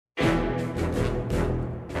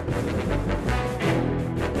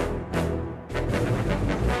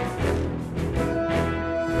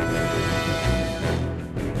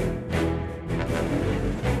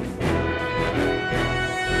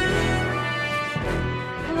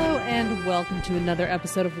and welcome to another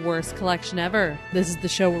episode of Worst Collection Ever. This is the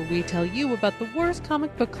show where we tell you about the worst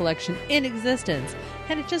comic book collection in existence,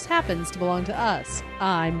 and it just happens to belong to us.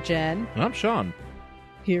 I'm Jen. I'm Sean.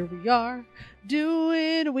 Here we are,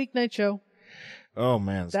 doing a weeknight show. Oh,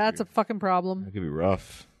 man. That's a fucking problem. That could be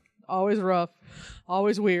rough. Always rough.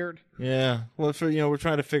 Always weird. Yeah. Well, we're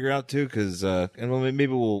trying to figure out, too, because maybe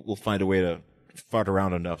we'll find a way to fart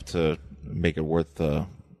around enough to make it worth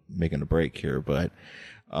making a break here, but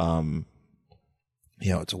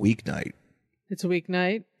it's a weeknight. It's a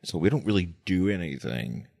weeknight. So we don't really do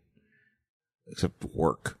anything except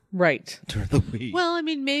work. Right. During the week. Well, I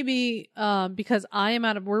mean, maybe because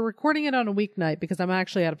we're recording it on a weeknight because I'm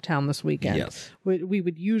actually out of town this weekend. Yes. We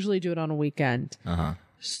would usually do it on a weekend. Uh-huh.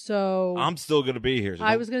 So I'm still going to be here. So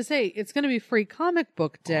I was going to say, it's going to be Free Comic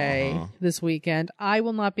Book Day this weekend. I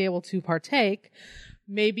will not be able to partake.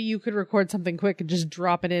 Maybe you could record something quick and just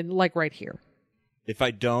drop it in, like right here. If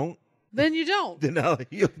I don't, then you don't. Then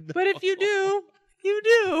you'll know. But if you do, you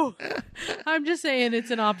do. I'm just saying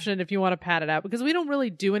it's an option if you want to pad it out, because we don't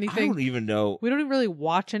really do anything. I don't even know. We don't even really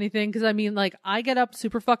watch anything, because I mean, like, I get up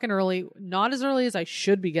super fucking early. Not as early as I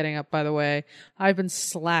should be getting up, by the way. I've been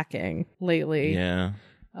slacking lately. Yeah.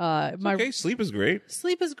 Okay, sleep is great.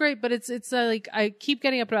 Sleep is great, but it's like I keep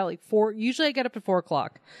getting up at about like 4. Usually I get up at 4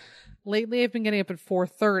 o'clock. Lately I've been getting up at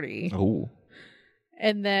 4:30. Oh.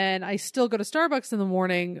 And then I still go to Starbucks in the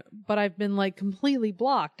morning, but I've been like completely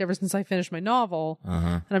blocked ever since I finished my novel.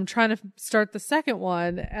 And I'm trying to start the second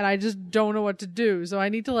one, and I just don't know what to do. So I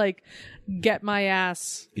need to like get my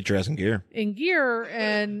ass Get your ass in gear.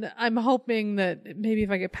 And I'm hoping that maybe if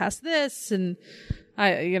I get past this and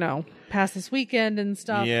I, past this weekend and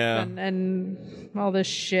stuff, and all this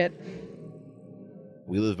shit.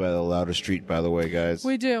 We live by the loudest street, by the way, guys.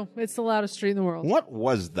 We do. It's the loudest street in the world. What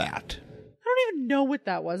was that? I don't even know what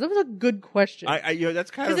that was. That was a good question.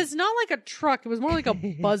 That's kind of, because it's not like a truck. It was more like a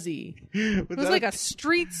buzzy. It was like a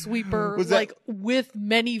street sweeper, with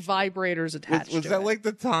many vibrators attached. Was to that it. like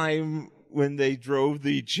the time when they drove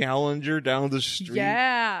the Challenger down the street?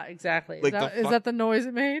 Yeah, exactly. Like is that the noise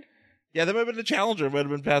it made? Yeah, that might have been the Challenger. Might have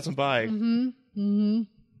been passing by. Mm-hmm.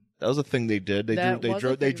 That was a thing they did.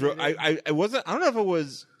 They drove. I wasn't. I don't know if it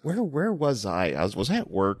was. Where was I? Was I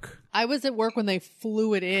at work? I was at work when they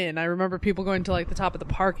flew it in. I remember people going to like the top of the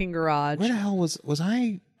parking garage. Where the hell was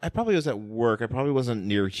I? I probably was at work. I probably wasn't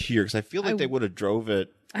near here because I feel like they would have drove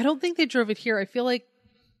it. I don't think they drove it here. I feel like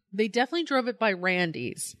they definitely drove it by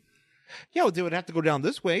Randy's. Yeah, well, they would have to go down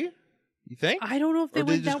this way. You think? I don't know if they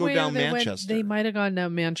went that way. Down Manchester? They might have gone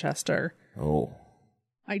down Manchester. Oh.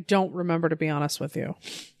 I don't remember, to be honest with you.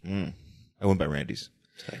 I went by Randy's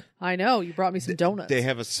today. I know. You brought me some donuts. They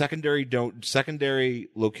have a secondary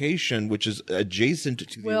location, which is adjacent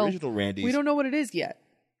to the original Randy's. We don't know what it is yet.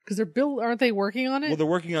 Because aren't they working on it? Well, they're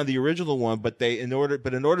working on the original one, but in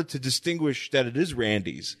order to distinguish that it is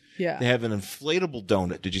Randy's, they have an inflatable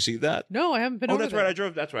donut. Did you see that? No, I haven't been over that's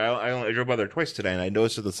right. That's right. I drove by there twice today, and I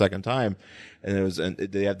noticed it the second time. And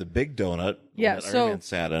they have the big donut. Yeah, that so Iron Man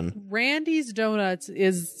sat in. Randy's Donuts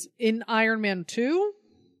is in Iron Man 2.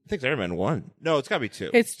 I think it's Iron Man 1. No, it's got to be 2.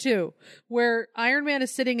 It's 2, where Iron Man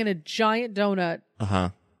is sitting in a giant donut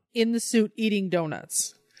in the suit eating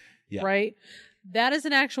donuts. Yeah. Right? That is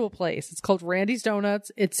an actual place. It's called Randy's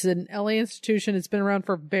Donuts. It's an LA institution. It's been around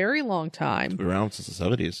for a very long time. It's been around since the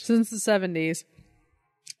 70s. Since the 70s.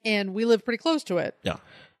 And we live pretty close to it. Yeah.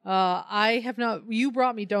 I have not. You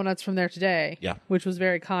brought me donuts from there today. Yeah. Which was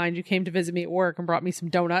very kind. You came to visit me at work and brought me some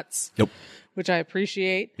donuts. Yep. Which I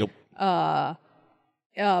appreciate. Yep.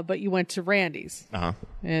 But you went to Randy's.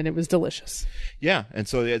 And it was delicious. Yeah. And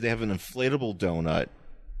so they have an inflatable donut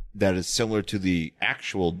that is similar to the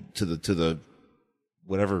actual, to the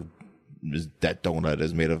whatever that donut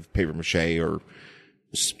is made of, paper mache or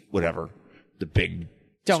whatever, the big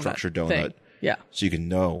structured donut. Thing. Yeah. So you can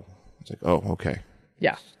know. It's like, oh, okay.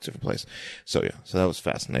 Yeah. It's a different place. So yeah, so that was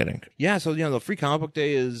fascinating. Yeah, so the Free Comic Book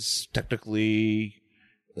Day is technically,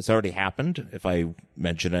 it's already happened. If I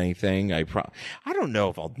mention anything, I don't know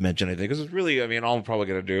if I'll mention anything, because it's really, all I'm probably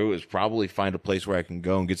going to do is probably find a place where I can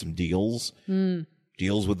go and get some deals.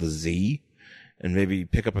 Deals with the Z, and maybe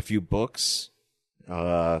pick up a few books.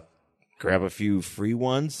 Grab a few free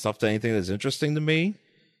ones, stuff to anything that's interesting to me.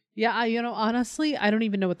 Yeah, honestly, I don't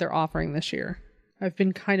even know what they're offering this year. I've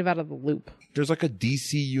been kind of out of the loop. There's like a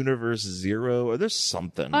DC Universe Zero, or there's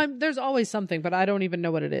something. There's always something, but I don't even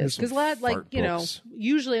know what it is. Because,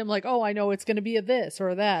 usually I'm like, oh, I know it's going to be a this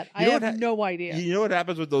or that. I have no idea. You know what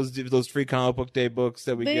happens with those Free Comic Book Day books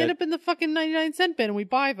that we get? They end up in the fucking 99-cent bin and we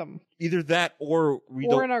buy them. Either that, or we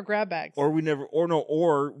don't. Or in our grab bags. Or we never,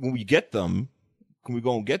 or when we get them, can we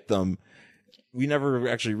go and get them? we never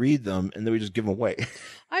actually read them, and then we just give them away.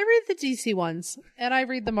 I read the DC ones, and I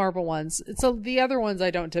read the Marvel ones. So the other ones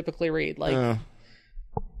I don't typically read. Like,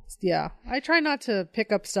 yeah, I try not to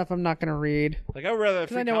pick up stuff I'm not going to read. Like, I would rather have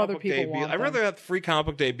Free Comic Book Day want I'd rather have Free Comic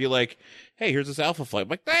Book Day be like, hey, here's this Alpha Flight. I'm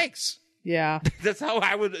like, thanks. Yeah. That's how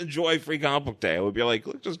I would enjoy Free Comic Book Day. I would be like,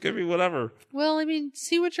 look, just give me whatever. Well, I mean,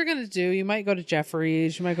 see what you're going to do. You might go to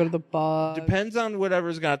Jeffrey's. You might go to the Bug. Depends on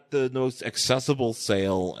whatever's got the most accessible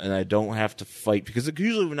sale, and I don't have to fight. Because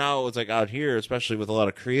usually now it's like out here, especially with a lot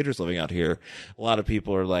of creators living out here, a lot of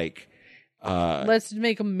people are like, let's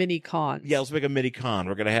make a mini con. yeah, let's make a mini con.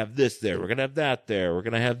 We're going to have this there. We're going to have that there. We're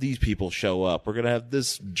going to have these people show up. We're going to have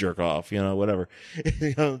this jerk off, whatever.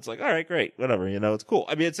 It's like, all right, great, whatever. It's cool.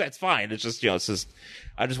 I mean, it's fine. It's just, it's just,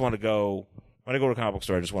 I just want to go, when I go to a comic book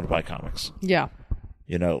store, I just want to buy comics. Yeah.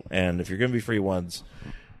 And if you're going to be free ones,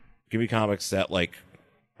 give me comics that, like,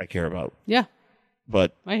 I care about. Yeah.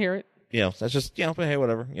 But, I hear it. That's just, but hey,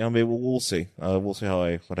 whatever. Maybe we'll see. We'll see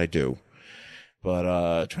what I do.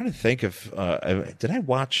 But trying to think if did I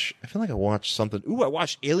watch? I feel like I watched something. Ooh, I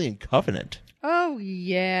watched Alien Covenant. Oh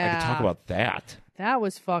yeah, I could talk about that. That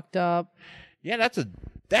was fucked up. Yeah,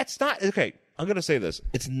 that's not okay. I'm gonna say this.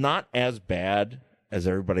 It's not as bad as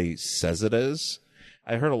everybody says it is.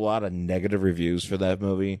 I heard a lot of negative reviews for that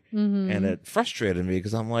movie, and it frustrated me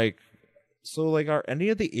because I'm like, so like, are any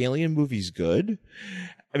of the Alien movies good?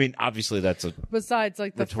 I mean, obviously that's a besides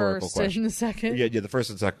like the first question. and the second. Yeah, the first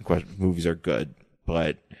and second movies are good,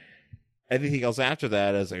 but anything else after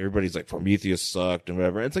that is like, everybody's like Prometheus sucked and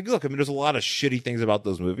whatever. It's like, look, I mean, there's a lot of shitty things about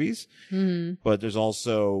those movies, but there's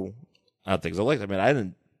also things I liked. I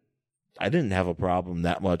mean, I didn't have a problem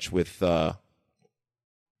that much with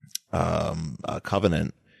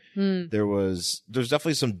Covenant. There's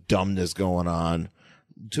definitely some dumbness going on.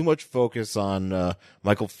 Too much focus on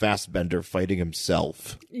Michael Fassbender fighting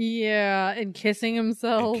himself. Yeah, and kissing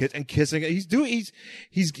himself. And kissing. He's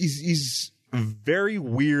very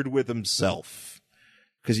weird with himself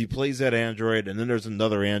because he plays that android, and then there's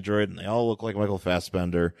another android, and they all look like Michael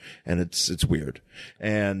Fassbender, and it's weird.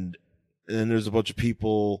 And then there's a bunch of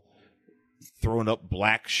people throwing up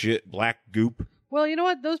black goop. Well, you know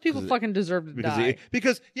what? Those people fucking deserve to die.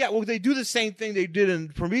 They do the same thing they did in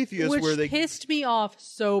Prometheus, where they pissed me off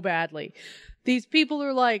so badly. These people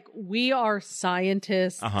are like, we are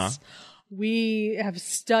scientists. We have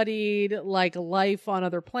studied like life on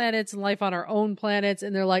other planets and life on our own planets,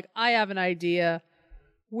 and they're like, I have an idea.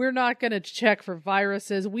 We're not going to check for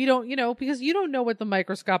viruses. We don't, because you don't know what the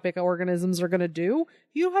microscopic organisms are going to do.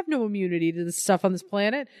 You have no immunity to the stuff on this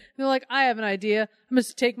planet. And they're like, I have an idea. I'm going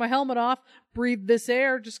to take my helmet off, breathe this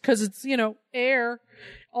air just because it's, air.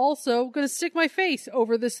 Also, going to stick my face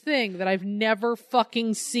over this thing that I've never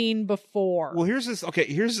fucking seen before. Well, here's this.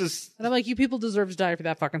 And I'm like, you people deserve to die for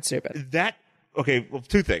that fucking stupid.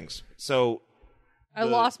 Two things. So, I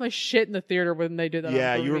lost my shit in the theater when they did that.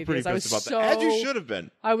 Yeah, you were pretty pissed about that. As you should have been.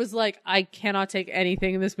 I was like, I cannot take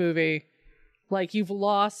anything in this movie. Like, you've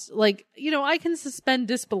lost, like, I can suspend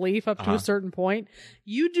disbelief up to a certain point.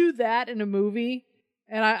 You do that in a movie,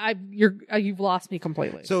 and you've lost me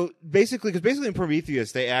completely. So basically in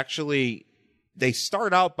Prometheus, they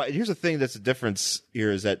start out by, here's the thing that's the difference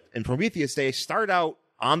here is that in Prometheus, they start out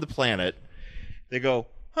on the planet. They go,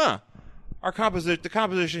 the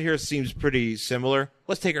composition here seems pretty similar.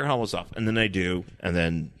 Let's take our helmets off. And then they do. And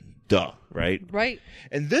then, right? Right.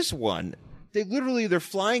 And this one, they're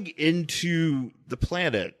flying into the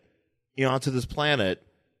planet, onto this planet.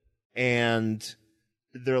 And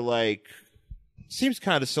they're like, seems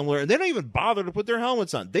kind of similar. And they don't even bother to put their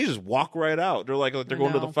helmets on. They just walk right out. They're like they're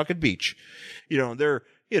going to the fucking beach. They're,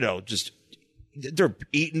 they're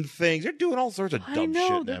eating things. They're doing all sorts of dumb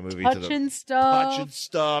shit in that movie. Touching stuff.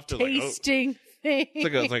 Tasting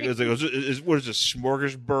things. What is this,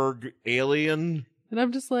 Smorgasburg Alien? And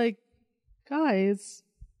I'm just like, guys,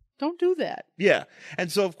 don't do that. Yeah. And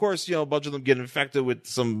so, of course, a bunch of them get infected with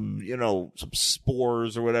some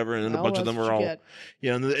spores or whatever. And then a bunch of them are all,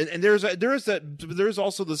 and there's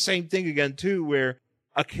also the same thing again, too, where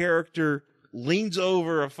a character leans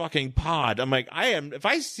over a fucking pod. I'm like, if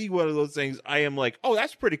I see one of those things, I am like, oh,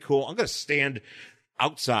 that's pretty cool. I'm going to stand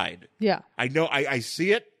outside. Yeah. I know, I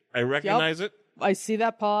see it. I recognize it. I see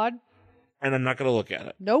that pod. And I'm not going to look at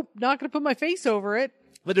it. Nope. Not going to put my face over it.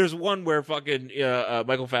 But there's one where fucking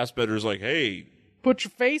Michael Fassbender's like, hey. Put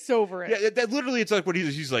your face over it. Yeah, that literally, it's like what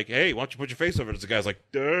he's like, hey, why don't you put your face over it? It's the guy's like,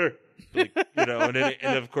 duh. Like,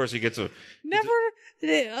 and of course he gets did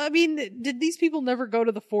these people never go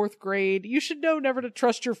to the 4th grade? You should know never to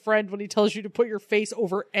trust your friend when he tells you to put your face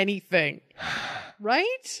over anything.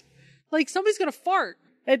 Right? Like, somebody's gonna fart.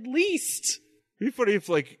 At least. It'd be funny if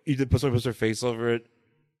like somebody puts their face over it,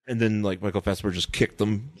 and then like Michael Fassbender just kicked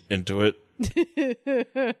them into it. Put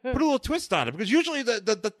a little twist on it, because usually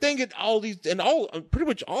the thing in all these pretty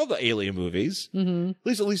much all the Alien movies, at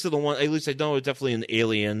least in the one, at least I know it's definitely an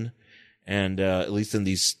Alien, and at least in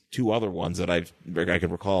these two other ones that I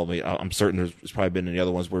can recall, I'm certain there's probably been any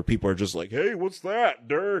other ones where people are just like, "Hey, what's that,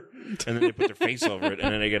 der?" And then they put their face over it,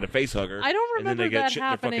 and then they get a face hugger. I don't remember that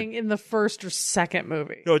happening in the first or second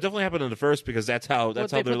movie. No, it definitely happened in the first, because that's how they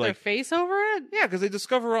they're put like their face over it. Yeah, because they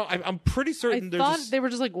discover. I'm pretty certain. I thought they were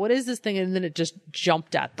just like, "What is this thing?" And then it just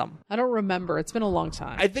jumped at them. I don't remember. It's been a long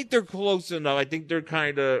time. I think they're close enough. I think they're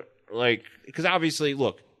kind of like, because obviously,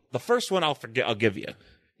 look, the first one I'll give you.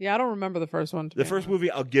 Yeah, I don't remember the first one. The first movie,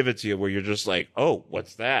 I'll give it to you, where you're just like, "Oh,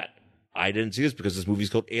 what's that? I didn't see this because this movie's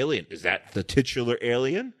called Alien. Is that the titular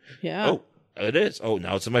Alien?" Yeah. Oh, it is. Oh,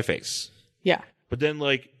 now it's in my face. Yeah. But then,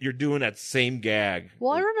 like, you're doing that same gag.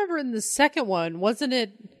 Well, I remember in the second one, wasn't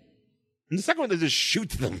it? In the second one, they just shoot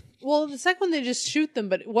them. Well, in the second one, they just shoot them,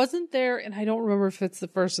 but it wasn't there, and I don't remember if it's the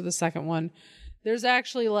first or the second one. There's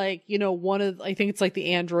actually, like, I think it's like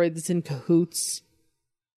the android that's in cahoots.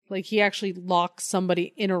 Like, he actually locks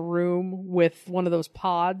somebody in a room with one of those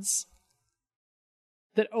pods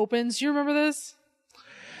that opens. You remember this?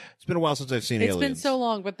 It's been a while since I've seen Aliens. It's been so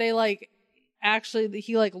long, but they,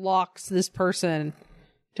 he locks this person.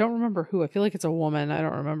 Don't remember who. I feel like it's a woman. I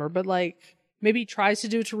don't remember. But, maybe he tries to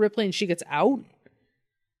do it to Ripley and she gets out.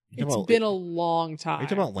 It's been a long time. Are you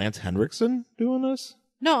talking about Lance Henriksen doing this?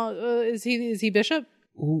 No, is he Bishop?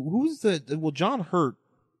 Who's John Hurt?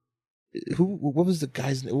 What was the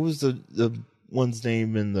guy's name? What was the one's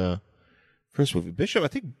name in the first movie? Bishop, I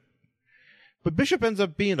think. But Bishop ends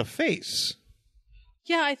up being a face.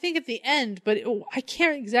 Yeah, I think at the end, but I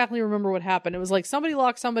can't exactly remember what happened. It was like somebody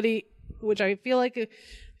locked somebody, which I feel like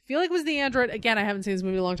was the android. Again, I haven't seen this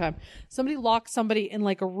movie in a long time. Somebody locked somebody in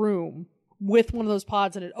like a room with one of those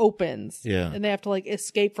pods, and it opens. Yeah. And they have to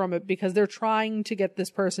escape from it because they're trying to get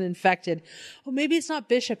this person infected. Oh, maybe it's not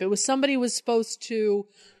Bishop. It was somebody was supposed to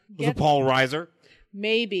Was it Paul Reiser?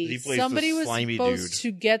 Maybe somebody was supposed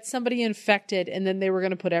to get somebody infected, and then they were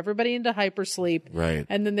going to put everybody into hypersleep. Right.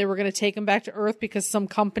 And then they were going to take them back to Earth because some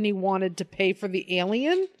company wanted to pay for the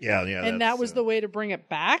alien. Yeah. And that was the way to bring it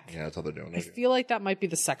back. Yeah, that's how they're doing it. I feel like that might be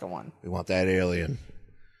the second one. We want that alien.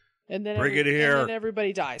 And then bring it here. And then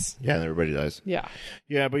everybody dies. Yeah, and everybody dies. Yeah.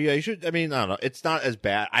 Yeah, but yeah, you should. I mean, I don't know. It's not as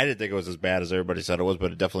bad. I didn't think it was as bad as everybody said it was,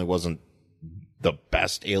 but it definitely wasn't the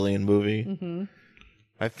best Alien movie. Mm-hmm.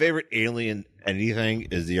 My favorite Alien anything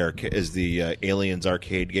is the Aliens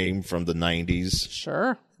arcade game from the 90s.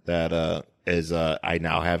 Sure. That I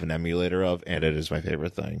now have an emulator of, and it is my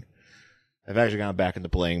favorite thing. I've actually gone back into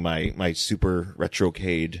playing my Super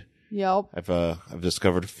Retrocade. Yep. I've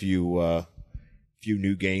discovered a few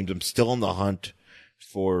new games. I'm still on the hunt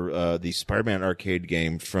for the Spider-Man arcade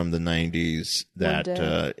game from the 90s that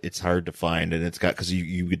it's hard to find, and it's got, because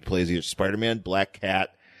you could play as either Spider-Man, Black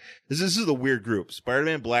Cat. This is a weird group: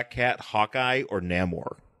 Spider-Man, Black Cat, Hawkeye, or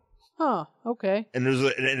Namor. Huh. Okay. And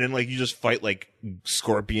then you just fight like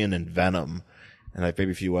Scorpion and Venom, and like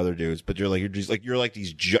maybe a few other dudes. But you're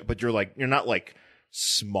not like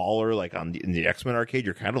smaller like in the X-Men arcade.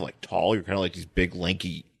 You're kind of like tall. You're kind of like these big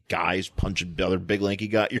lanky guys punching other big lanky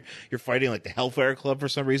guys. You're fighting like the Hellfire Club for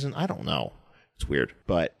some reason. I don't know. It's weird.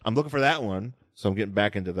 But I'm looking for that one, so I'm getting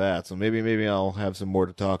back into that. So maybe I'll have some more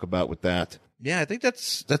to talk about with that. Yeah, I think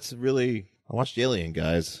that's really. I watched Alien,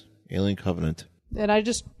 guys. Alien Covenant. And I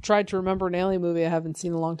just tried to remember an Alien movie I haven't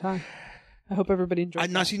seen in a long time. I hope everybody enjoyed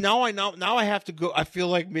it. Now I have to go. I feel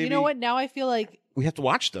like maybe. You know what? Now I feel like we have to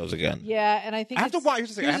watch those again. Yeah, and I think I have to watch.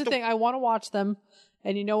 Here's the thing. I want to watch them,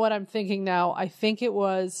 and you know what I'm thinking now? I think it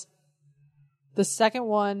was the second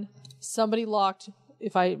one. Somebody locked,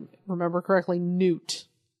 if I remember correctly, Newt,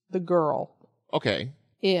 the girl. Okay.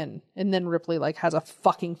 In, and then Ripley has a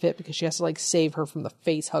fucking fit because she has to save her from the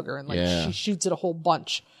face hugger, and she shoots it a whole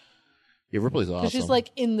bunch. Yeah, Ripley's awesome. She's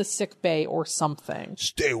in the sick bay or something.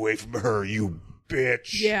 Stay away from her, you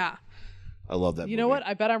bitch. Yeah. I love that movie. You know what?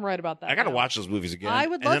 I bet I'm right about that. I gotta watch those movies again. I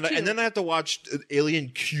would love to. And then I have to watch Alien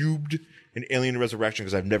Cubed and Alien Resurrection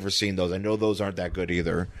because I've never seen those. I know those aren't that good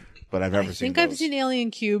either, but I've never seen those. I think I've seen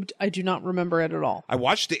Alien Cubed. I do not remember it at all. I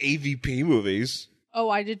watched the AVP movies. Oh,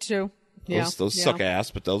 I did too. Yeah. Those suck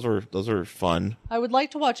ass, but those are fun. I would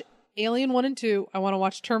like to watch Alien 1 and 2. I want to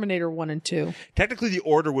watch Terminator 1 and 2. Technically, the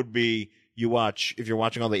order would be if you're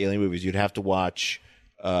watching all the Alien movies, you'd have to watch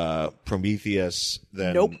Prometheus,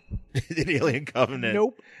 then Alien Covenant.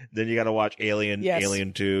 Nope. Then you got to watch Alien, yes.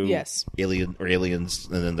 Alien 2, yes. Aliens,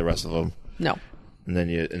 and then the rest of them. No. And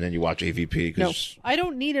then you watch AVP. No, 'cause I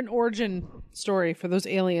don't need an origin story for those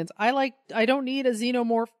aliens. I don't need a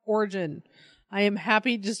xenomorph origin. I am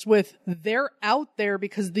happy just with they're out there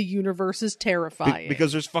because the universe is terrifying.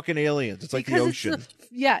 because there's fucking aliens. It's like Because the ocean.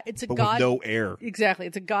 It's a but god. with no air. Exactly.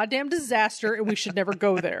 It's a goddamn disaster and we should never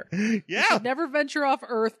go there. Yeah. We should never venture off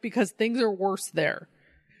Earth because things are worse there.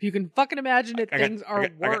 If you can fucking imagine it, things are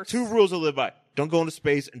worse. I got 2 rules to live by. Don't go into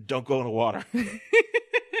space and don't go into water.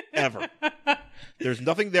 Ever. There's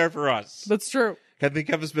nothing there for us. That's true. I think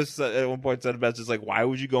Kevin Smith at one point said about it's like, why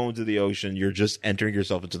would you go into the ocean? You're just entering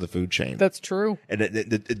yourself into the food chain. That's true. And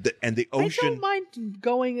the ocean. I don't mind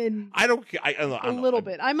going in I don't. a little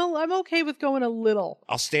bit. I'm okay with going a little.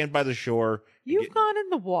 I'll stand by the shore. You've gone in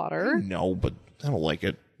the water. No, but I don't like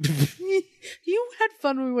it. You had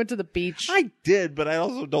fun when we went to the beach. I did, but I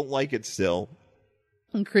also don't like it still.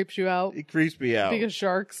 It creeps you out. It creeps me out. Because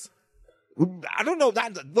sharks. I don't know.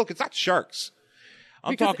 Look, it's not sharks.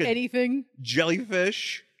 I'm Because talking anything.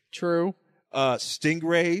 jellyfish, True.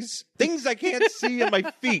 stingrays, things I can't see in my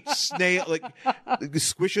feet. Snail, like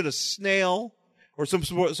squishing a snail or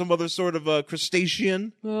some other sort of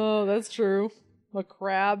crustacean. Oh, that's true. A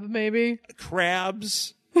crab, maybe.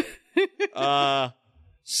 Crabs,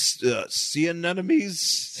 sea anemones,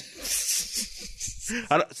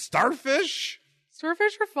 starfish.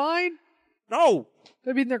 Starfish are fine. No,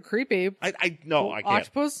 I mean, they're creepy. I can't.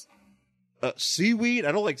 Octopus? Seaweed.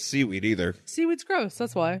 I don't like seaweed either. Seaweed's gross,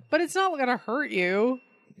 that's why. But it's not gonna hurt you.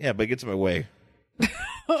 Yeah, but it gets in my way.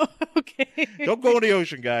 Okay. Don't go in the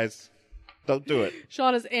ocean, guys. Don't do it.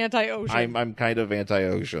 Sean is anti-ocean. I'm kind of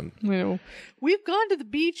anti-ocean. No. We've gone to the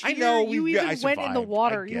beach. I here. know, You I even went in the survived.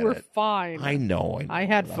 water. I You get were it. fine. I know. I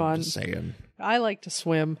had I'm fun. just saying. I like to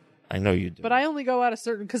swim. I know you do. But I only go out a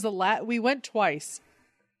certain because we went twice.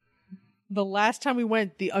 The last time we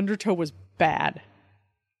went, the undertow was bad,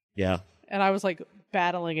 Yeah. and I was like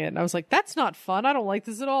battling it, and I was like, "That's not fun. I don't like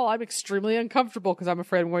this at all. I'm extremely uncomfortable because I'm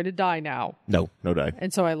afraid I'm going to die now." No die.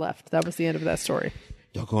 And so I left. That was the end of that story.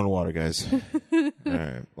 Don't go in the water, guys. All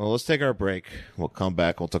right. Well, let's take our break. We'll come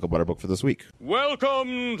back. We'll talk about our book for this week.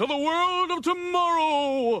 Welcome to the world of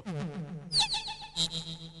tomorrow!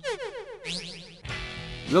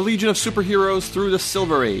 The Legion of Superheroes through the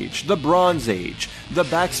Silver Age, the Bronze Age, the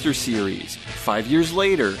Baxter series. 5 years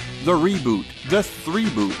later, the reboot, the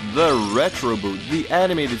 3-boot, the retro-boot, the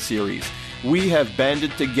animated series. We have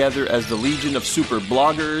banded together as the Legion of Super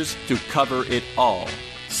Bloggers to cover it all.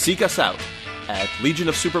 Seek us out at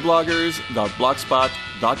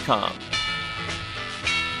legionofsuperbloggers.blogspot.com.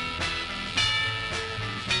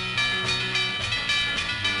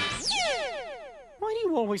 Why do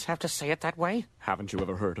you always have to say it that way? Haven't you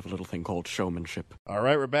ever heard of a little thing called showmanship? All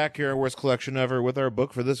right, we're back here, worst collection ever, with our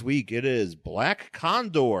book for this week. It is Black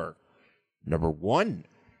Condor, number 1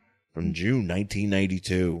 from June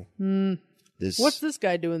 1992. What's this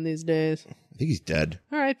guy doing these days? I think he's dead.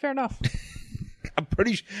 All right, fair enough. I'm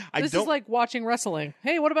pretty sure. This is like watching wrestling.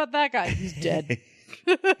 Hey, what about that guy? He's dead.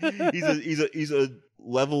 he's a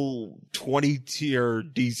level 20 tier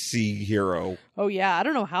DC hero. Oh yeah, I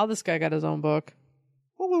don't know how this guy got his own book.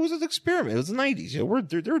 Well, it was an experiment. It was the 90s. You know,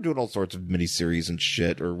 they were doing all sorts of miniseries and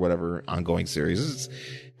shit or whatever ongoing series.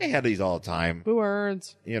 They had these all the time. Boo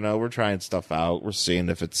earns. You know, we're trying stuff out. We're seeing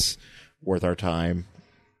if it's worth our time.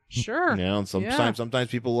 Sure. You know, and sometimes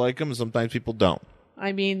people like them and sometimes people don't.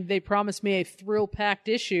 I mean, they promised me a thrill-packed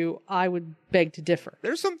issue. I would beg to differ.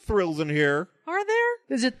 There's some thrills in here. Are there?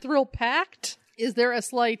 Is it thrill-packed? Is there a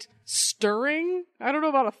slight stirring? I don't know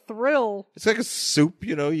about a thrill. It's like a soup,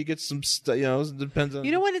 you know, you get some you know, it depends on.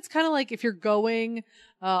 You know what? It's kind of like if you're going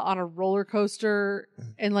on a roller coaster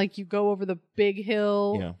and like you go over the big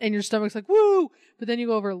hill and your stomach's like, woo! But then you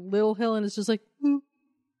go over a little hill and it's just like, woo.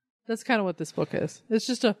 That's kind of what this book is. It's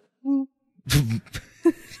just a woo.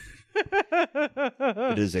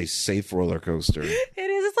 It is a safe roller coaster. It is.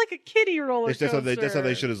 It's like a kiddie roller coaster. That's how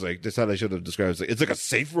they should have described it. It's like a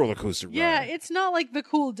safe roller coaster ride. Yeah, it's not like the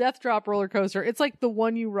cool Death Drop roller coaster. It's like the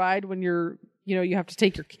one you ride when you have to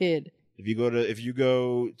take your kid. If you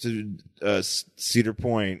go to Cedar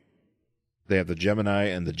Point, they have the Gemini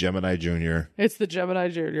and the Gemini Junior. It's the Gemini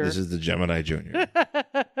Junior. This is the Gemini Junior.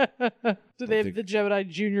 Do they have the Gemini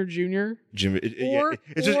Junior?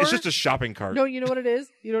 It's just a shopping cart. No, you know what it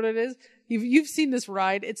is? You've seen this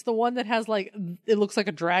ride. It's the one that has like, it looks like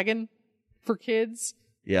a dragon for kids.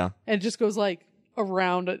 Yeah. And it just goes like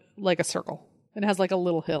around like a circle and has like a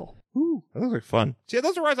little hill. Ooh, that looks like fun. See,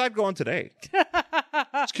 those are rides I'd go on today.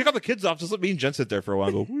 Just kick all the kids off. Just let me and Jen sit there for a while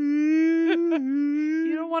and go.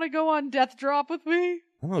 You don't want to go on Death Drop with me?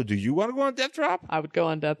 Oh, do you want to go on Death Drop? I would go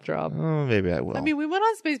on Death Drop. Oh, maybe I will. I mean, we went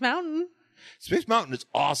on Space Mountain. Space Mountain is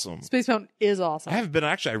awesome. Space Mountain is awesome. I haven't been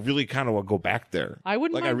actually. I really kind of want to go back there. I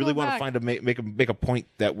wouldn't like. I mind really going want to back. find make a point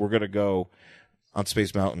that we're gonna go on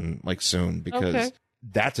Space Mountain like soon because Okay.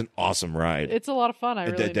 that's an awesome ride. It's a lot of fun. I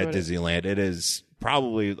really at enjoyed it. Disneyland. It is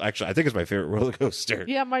probably actually I think it's my favorite roller coaster.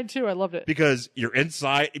 Yeah, mine too. I loved it. Because you're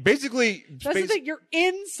inside. Basically, That's the thing. You're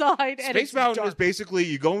inside and Space it's Mountain dark. is basically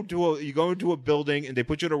you go into a building and they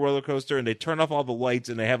put you in a roller coaster and they turn off all the lights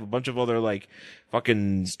and they have a bunch of other like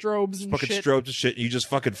fucking strobes and shit. strobes and shit. And you just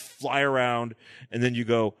fucking fly around and then you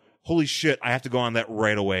go, holy shit, I have to go on that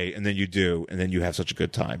right away. And then you do, and then you have such a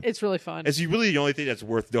good time. It's really fun. It's really the only thing that's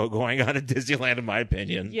worth going on at Disneyland, in my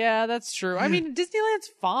opinion. Yeah, that's true. I mean,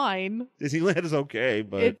 Disneyland's fine. Disneyland is okay,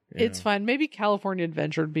 but It's fine. Maybe California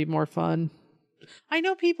Adventure would be more fun. I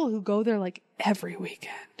know people who go there like every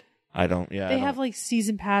weekend. I don't. Yeah, They have like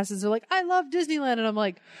season passes. They're like, I love Disneyland, and I'm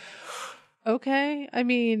like, okay. I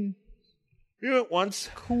mean, You went once.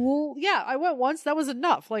 cool. Yeah, I went once. That was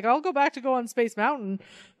enough. Like, I'll go back to go on Space Mountain,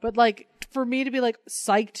 but like for me to be like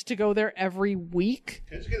psyched to go there every week.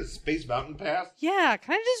 Can you get a Space Mountain pass? Yeah,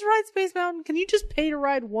 can I just ride Space Mountain? Can you just pay to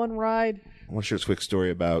ride one ride? I want to share a quick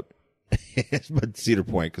story about Cedar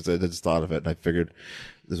Point because I just thought of it and I figured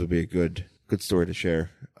this would be a good story to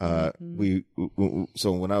share. We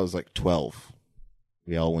so when I was like 12,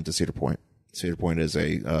 we all went to Cedar Point. Cedar Point is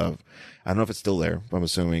I don't know if it's still there, but I'm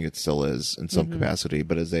assuming it still is in some capacity,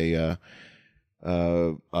 but is a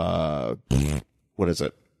what is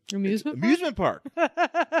it? Amusement park?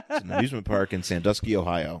 It's an amusement park in Sandusky,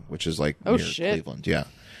 Ohio, which is like near shit. Cleveland. Yeah.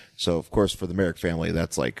 So of course for the Merrick family,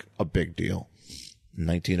 that's like a big deal.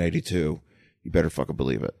 1992, you better fucking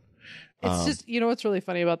believe it. It's just, you know what's really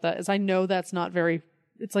funny about that is I know that's not very,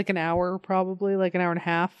 it's like an hour probably, like an hour and a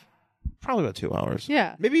half. Probably about 2 hours.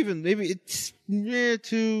 Yeah. Maybe it's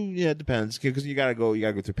two. Yeah, it depends because you gotta go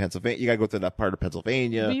through Pennsylvania. You gotta go through that part of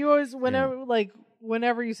Pennsylvania. But you always,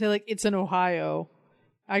 whenever you say like it's in Ohio,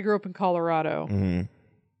 I grew up in Colorado. Mm-hmm.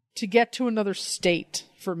 To get to another state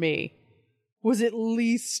for me was at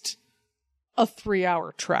least a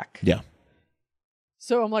 3-hour trek. Yeah.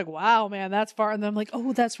 So I'm like, wow, man, that's far. And then I'm like,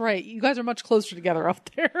 oh, that's right. You guys are much closer together up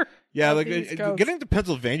there. Yeah, on like the East Coast. getting to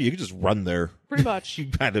Pennsylvania, you can just run there. Pretty much.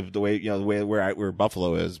 Kind of the way where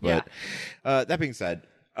Buffalo is. But that being said,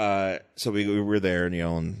 so we were there,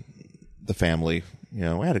 and the family, we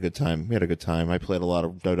had a good time. I played a lot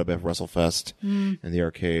of WWF WrestleFest in the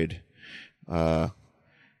arcade.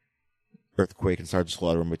 Earthquake and Sergeant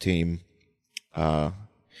Slaughter were my team. And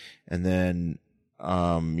then,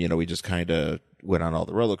 we just kind of went on all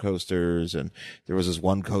the roller coasters, and there was this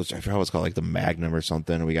one coaster, I forgot what it's called, like the Magnum or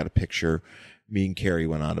something, and we got a picture. Me and Carrie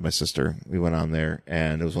went on to my sister. We went on there,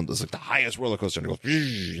 and it was like the highest roller coaster, and it goes,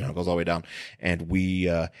 it goes all the way down. And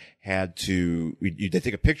we had to, they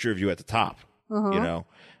take a picture of you at the top,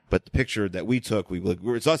 but the picture that we took,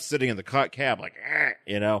 it's us sitting in the cab, like,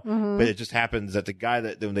 but it just happens that the guy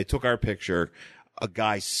when they took our picture, a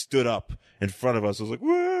guy stood up in front of us. I was like,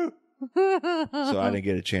 woo! So I didn't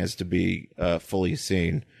get a chance to be fully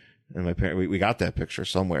seen. And my parents, we got that picture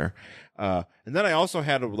somewhere. And then I also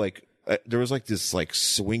had there was like this like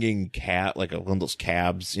swinging cat, like one of those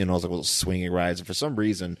cabs, it was like little swinging rides. And for some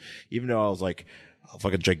reason, even though I was like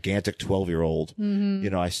a gigantic 12-year-old,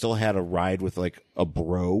 I still had a ride with like a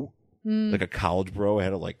bro, like a college bro. I had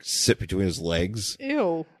to like sit between his legs.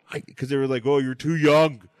 Ew. Because they were like, oh, you're too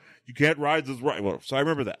young. You can't ride this ride. Well, so I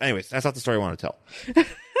remember that. Anyways, that's not the story I want to tell.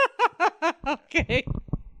 Okay.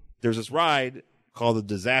 There's this ride called the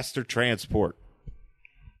Disaster Transport.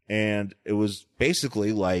 And it was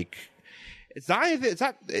basically like, I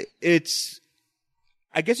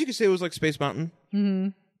guess you could say it was like Space Mountain,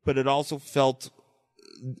 but it also felt,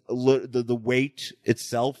 the weight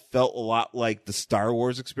itself felt a lot like the Star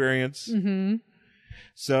Wars experience. Mm-hmm.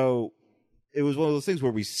 So it was one of those things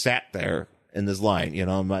where we sat there in this line,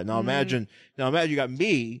 now imagine you got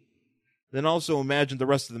me, then also imagine the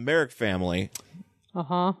rest of the Merrick family.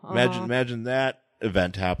 Imagine that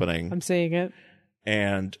event happening. I'm seeing it.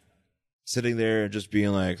 And sitting there and just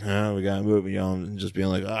being like, we gotta move, and just being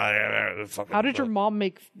like, how did your mom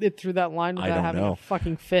make it through that line without having a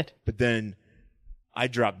fucking fit? But then I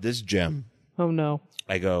dropped this gem. Oh no.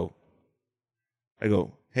 I go,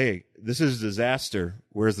 hey, this is disaster.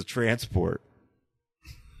 Where's the transport?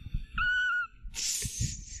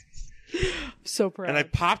 So proud. And I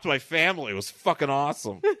popped my family. It was fucking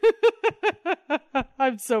awesome.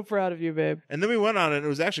 I'm so proud of you, babe. And then we went on it. And it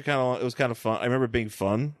was actually kind of fun. I remember it being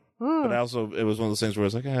fun. But it was one of those things where I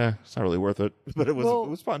was like, it's not really worth it. But it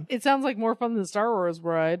was fun. It sounds like more fun than the Star Wars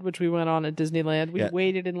ride, which we went on at Disneyland. We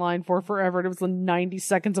waited in line for forever. And it was 90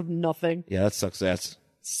 seconds of nothing. Yeah, that sucks ass.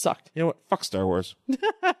 Sucked. You know what? Fuck Star Wars.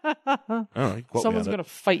 I don't know. You quote Someone's me on going it. to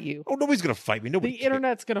fight you. Oh, nobody's gonna fight me. Nobody. The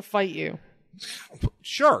internet's going to fight you.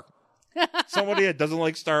 Sure. Somebody that doesn't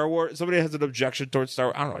like Star Wars. Somebody has an objection towards Star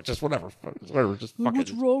Wars. I don't know. Just whatever. Whatever. Just fuck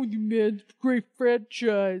What's it. wrong with you, man? Great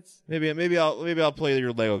franchise. Maybe I'll play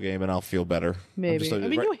your Lego game and I'll feel better. Maybe. I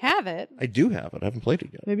mean, you have it. I do have it. I haven't played it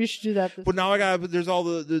yet. Maybe you should do that. But now there's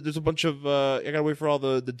a bunch of I gotta wait for all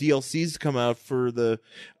the DLCs to come out for the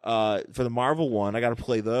Marvel one. I gotta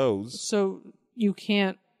play those. So you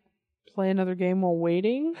can't play another game while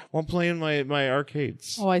waiting? Well, I'm playing my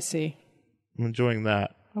arcades. Oh, I see. I'm enjoying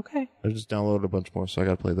that. Okay. I just downloaded a bunch more, so I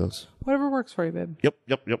gotta play those. Whatever works for you, babe.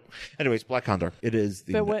 Yep. Anyways, Black Condor. It is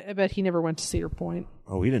the. But I bet he never went to Cedar Point.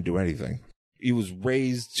 Oh, he didn't do anything. He was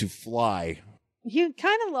raised to fly. He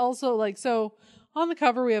kind of also so on the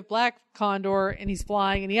cover we have Black Condor and he's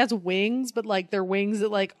flying and he has wings, but they're wings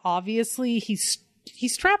that obviously he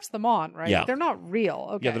straps them on, right? Yeah. They're not real.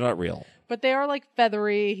 Okay. Yeah, they're not real. But they are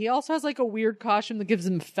feathery. He also has a weird costume that gives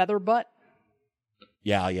him feather butt,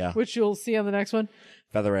 Yeah. which you'll see on the next one.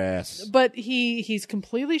 Feather ass. But he's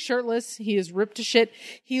completely shirtless. He is ripped to shit.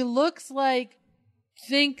 He looks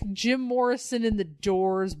think Jim Morrison in The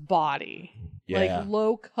Doors body. Yeah.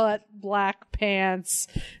 Low cut black pants.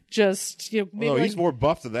 Just, maybe No, he's more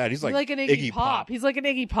buff than that. He's like an Iggy Pop. He's like an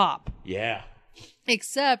Iggy Pop. Yeah.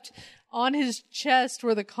 Except on his chest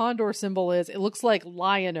where the condor symbol is, it looks like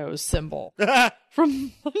Lion-O's symbol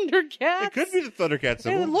from Thundercats. It could be the Thundercats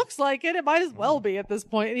symbol. It looks like it. It might as well be at this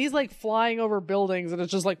point. And he's flying over buildings and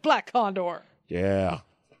it's just Black Condor. Yeah.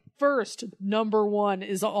 First, number one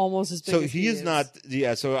is almost as big So as he is not.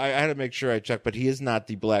 Yeah. So I had to make sure I checked, but he is not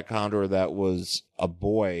the Black Condor that was a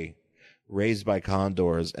boy raised by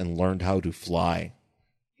condors and learned how to fly.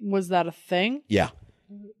 Was that a thing? Yeah.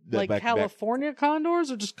 California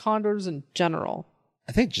condors or just condors in general?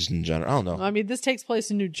 I think just in general. I don't know. I mean, this takes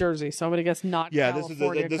place in New Jersey, so I'm going to guess not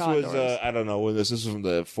California this condors. was I don't know when this is from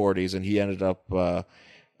the 40s, and he ended up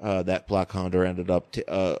that Black Condor ended up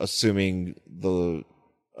assuming the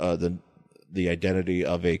identity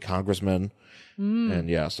of a congressman. And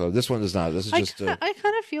yeah, so this one is not. This is just. I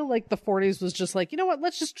kind of feel like the 40s was just you know what?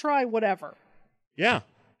 Let's just try whatever. Yeah.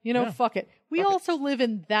 Fuck it. We also live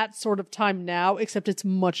in that sort of time now, except it's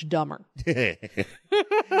much dumber.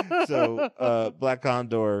 So Black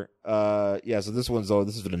Condor. Yeah. So this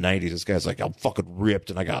is for the 90s. This guy's I'm fucking ripped,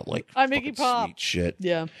 and I got I'm Iggy Pop. sweet shit.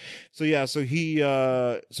 Yeah. So yeah. So he.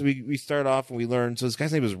 So we start off and we learn. So this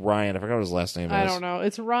guy's name is Ryan. I forgot what his last name is. I don't know.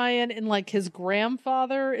 It's Ryan, and his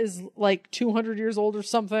grandfather is 200 years old or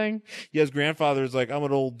something. Yeah. His grandfather's I'm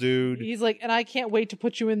an old dude. He's and I can't wait to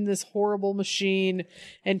put you in this horrible machine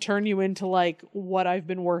and turn you into what I've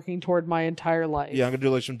been working toward my entire life. Yeah, I'm gonna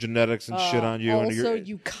do some genetics and shit on you. Also,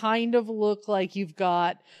 you kind of look like you've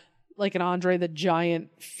got an Andre the Giant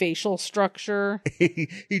facial structure.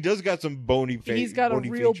 he does got some bony face. He's got a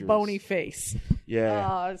real features. bony face.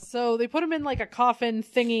 Yeah. So they put him in a coffin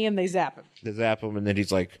thingy and they zap him. They zap him, and then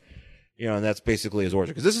he's and that's basically his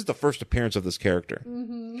origin. Because this is the first appearance of this character.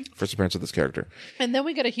 Mm-hmm. First appearance of this character. And then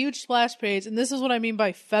we get a huge splash page, and this is what I mean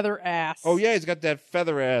by feather ass. Oh yeah, he's got that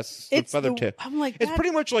feather ass, feather tip. I'm it's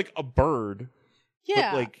pretty much like a bird.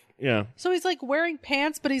 Yeah. But yeah. So he's wearing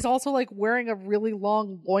pants, but he's also wearing a really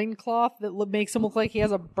long loincloth that makes him look like he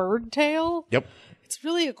has a bird tail. Yep. It's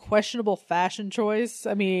really a questionable fashion choice.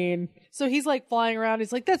 I mean, so he's flying around.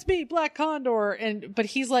 He's that's me, Black Condor. But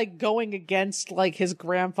he's going against his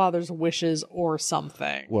grandfather's wishes or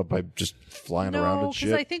something. What, by just flying around and No, shit?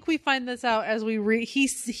 because I think we find this out as we read.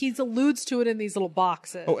 He alludes to it in these little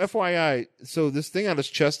boxes. Oh, FYI, so this thing on his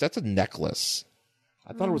chest, that's a necklace.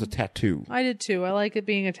 I thought it was a tattoo. I did too. I like it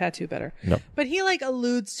being a tattoo better. No. But he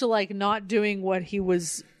alludes to not doing what he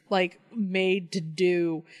was made to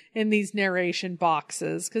do in these narration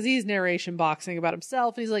boxes, because he's narration boxing about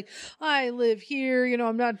himself, and he's I live here,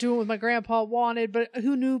 I'm not doing what my grandpa wanted, but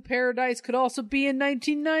who knew paradise could also be in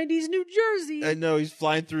 1990s New Jersey? I know, he's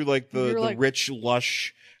flying through the rich,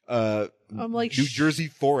 lush I'm New Jersey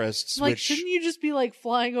forests. Shouldn't you just be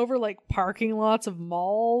flying over parking lots of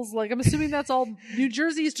malls? I'm assuming that's all. New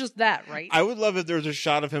Jersey is just that, right? I would love if there was a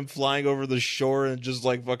shot of him flying over the shore and just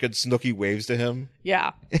fucking Snooki waves to him.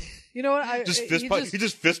 Yeah. You know what? He just fist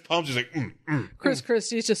pumps. He's Chris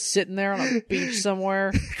Christie's just sitting there on a beach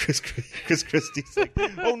somewhere. Chris Christie's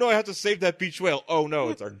oh no, I have to save that beach whale. Oh no,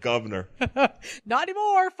 it's our governor. Not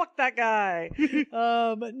anymore. Fuck that guy.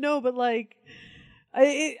 No, but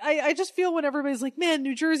I just feel when everybody's man,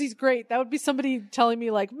 New Jersey's great. That would be somebody telling me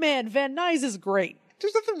man, Van Nuys is great.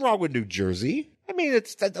 There's nothing wrong with New Jersey. I mean,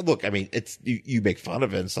 look. I mean, it's you make fun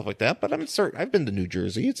of it and stuff like that, but I'm certain I've been to New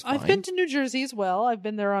Jersey. It's fine. I've been to New Jersey as well. I've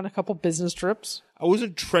been there on a couple business trips. I was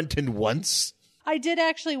in Trenton once. I did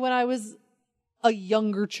actually when I was a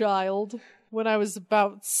younger child. When I was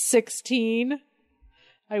about 16,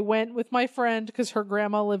 I went with my friend because her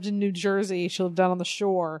grandma lived in New Jersey. She lived down on the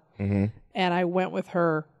shore, and I went with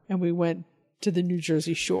her, and we went to the New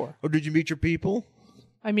Jersey shore. Oh, did you meet your people?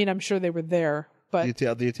 I mean, I'm sure they were there. But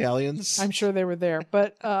The Italians? I'm sure they were there.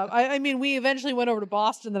 But, I mean, we eventually went over to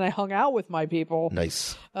Boston, and I hung out with my people.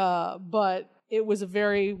 Nice. But it was a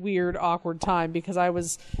very weird, awkward time because I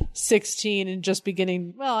was 16 and just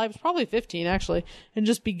beginning, well, I was probably 15, actually, and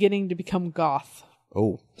just beginning to become goth.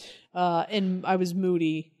 Oh. And I was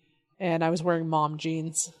moody, and I was wearing mom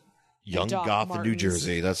jeans. Young Doc goth in New Martens.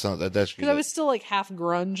 Jersey. That's Because I was still like half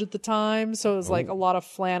grunge at the time, so it was like a lot of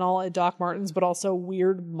flannel at Doc Martens, but also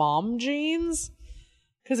weird mom jeans.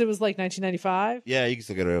 Because it was like 1995. Yeah, you can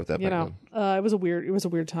still get away with that. You back know, then. it was a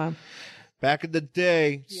weird time. Back in the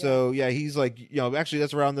day. Yeah. So yeah, he's like, actually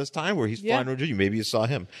that's around this time where he's flying to New Jersey. Maybe you saw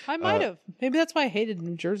him. I might have. Maybe that's why I hated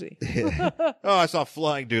New Jersey. Oh, I saw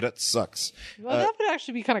flying, dude. That sucks. Well, that would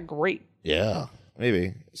actually be kind of great. Yeah,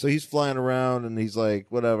 maybe. So he's flying around and he's like,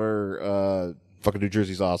 whatever. Fucking New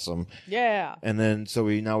Jersey's awesome. Yeah. And then so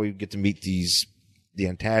we get to meet the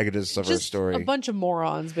antagonists of our story. A bunch of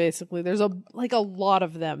morons, basically. There's a lot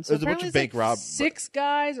of them. So there's a bunch of bank robbers. 6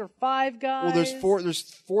 guys or 5 guys. Well, there's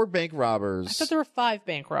 4 bank robbers. I thought there were 5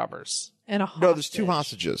 bank robbers and a hostage. No, there's 2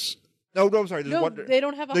 hostages. No, I'm sorry. There's one. They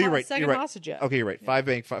don't have a second right. hostage yet. Okay, you're right. 5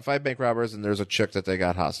 bank robbers, and there's a chick that they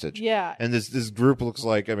got hostage. Yeah. And this group looks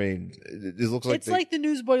like, I mean, it looks like it's like the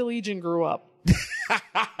Newsboy Legion grew up.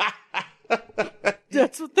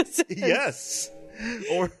 That's what this is. Yes.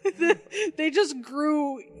 Or they just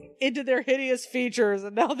grew into their hideous features,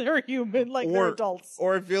 and now they're human, like they're adults.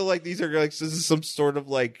 Or I feel like these are like this is some sort of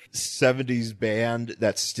like 70s band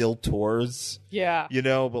that still tours. Yeah.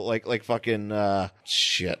 But like fucking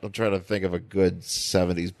shit. I'm trying to think of a good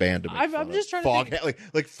 70s band to make fun I'm just of. trying to think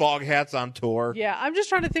like Fog Hats on tour. Yeah, I'm just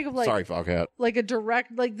trying to think of like Sorry, Fog Hat. like a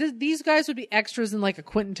direct these guys would be extras in like a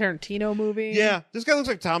Quentin Tarantino movie. Yeah, this guy looks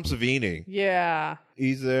like Tom Savini. Yeah.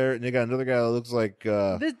 He's there, and they got another guy that looks like.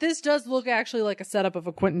 This does look actually like a setup of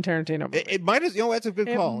a Quentin Tarantino movie. It might as that's a good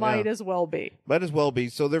call. It might as well be. Might as well be.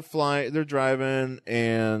 So they're driving,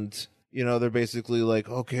 and they're basically like,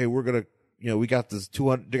 okay, we're gonna, we got this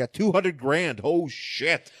 200. They got 200 grand. Oh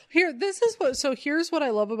shit! Here's what I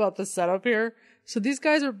love about the setup here. So these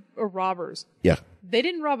guys are robbers. Yeah. They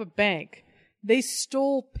didn't rob a bank. They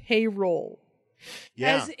stole payroll.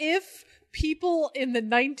 Yeah. As if people in the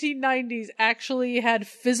 1990s actually had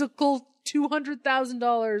physical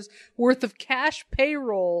 $200,000 worth of cash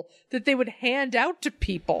payroll that they would hand out to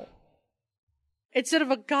people instead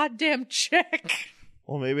of a goddamn check.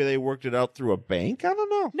 Well, maybe they worked it out through a bank. I don't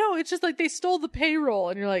know. No, it's just like they stole the payroll,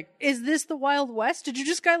 and you're like, "Is this the Wild West? Did you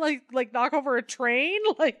just like knock over a train?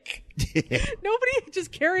 Like nobody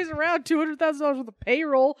just carries around $200,000 worth of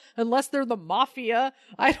payroll unless they're the mafia."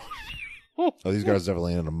 I don't. Oh, these guys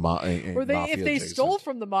definitely in a mafia. Or if they stole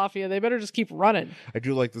from the mafia, they better just keep running. I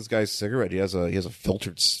do like this guy's cigarette. He has a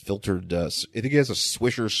filtered. I think he has a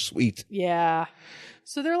Swisher Sweet. Yeah.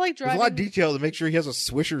 So they're like driving. There's a lot of detail to make sure he has a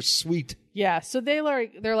Swisher Sweet. Yeah. So they're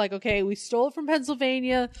like, okay, we stole it from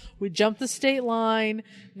Pennsylvania. We jumped the state line.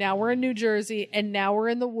 Now we're in New Jersey, and now we're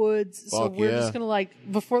in the woods. So we're just gonna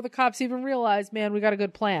before the cops even realize, man, we got a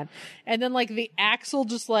good plan. And then the axle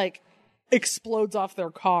just explodes off their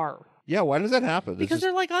car. Yeah, why does that happen? Because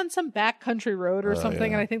they're on some backcountry road or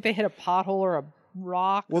something, and I think they hit a pothole or a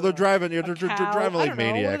rock. Well, they're driving. They're driving like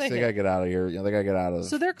maniacs. They gotta get out of here. They gotta get out of.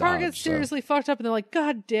 So their car gets seriously fucked up, and they're like,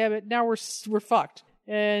 "God damn it! Now we're fucked."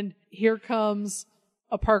 And here comes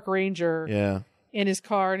a park ranger. Yeah. In his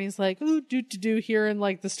car, and he's like, "Ooh, do hearing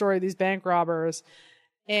the story of these bank robbers."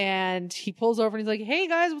 And he pulls over and he's like, "Hey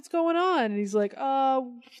guys, what's going on?" And he's like,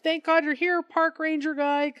 thank God you're here, park ranger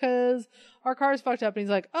guy, because our car's fucked up." And he's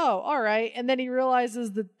like, "Oh, all right." And then he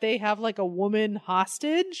realizes that they have a woman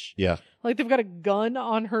hostage. Yeah. They've got a gun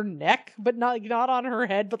on her neck, but not on her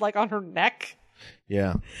head, but on her neck.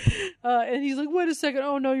 Yeah. And he's like, "Wait a second.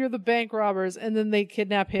 Oh no, you're the bank robbers." And then they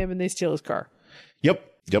kidnap him and they steal his car. Yep.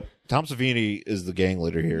 Tom Savini is the gang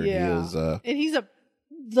leader here. Yeah. He is, and he's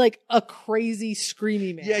a crazy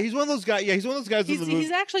screamy man. Yeah, he's one of those guys. Yeah, he's one of those guys in the movie.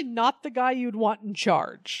 He's actually not the guy you'd want in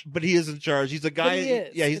charge. But he is in charge. He's the guy.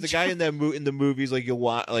 He's the guy in the movies you'll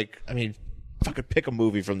want. Fucking pick a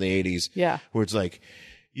movie from the 80s. Yeah. Where it's the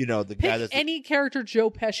guy that's any character Joe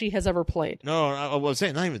Pesci has ever played. No, I was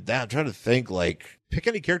saying not even that. I'm trying to think pick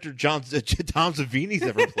any character Tom Savini's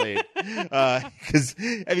ever played. Because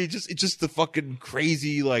I mean, it's just the fucking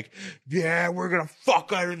crazy, like, yeah, we're gonna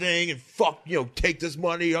fuck everything and take this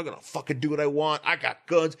money. I'm gonna fucking do what I want. I got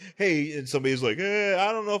guns. Hey, and somebody's like, hey,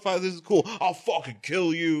 I don't know if this is cool. I'll fucking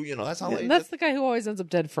kill you. That's how. That's the guy who always ends up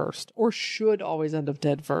dead first, or should always end up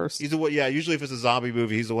dead first. He's the one. Yeah, usually if it's a zombie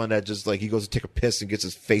movie, he's the one that just he goes to take a piss and gets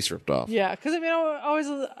his face ripped off. Yeah, because I mean, I always,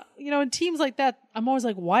 in teams like that, I'm always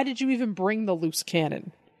like, why did you even bring the loose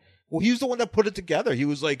cannon? Well, he was the one that put it together. He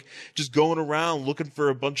was just going around looking for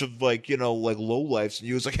a bunch of lowlifes, and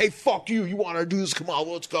he was like, "Hey, fuck you! You want to do this? Come on,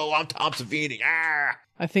 let's go! I'm Tom Savini." Ah.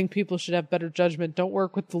 I think people should have better judgment. Don't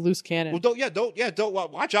work with the loose cannon. Well, don't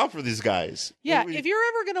watch out for these guys. Yeah, if you're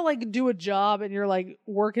ever gonna do a job and you're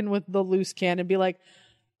working with the loose cannon, be like,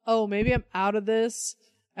 oh, maybe I'm out of this,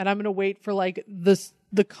 and I'm gonna wait for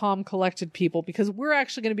the calm, collected people because we're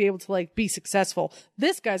actually gonna be able to be successful.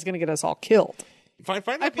 This guy's gonna get us all killed. Find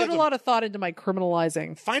I put a lot of thought into my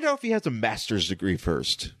criminalizing. Find out if he has a master's degree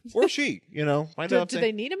first, or she. Find out. Do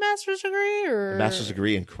they need a master's degree or a master's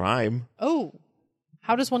degree in crime? Oh,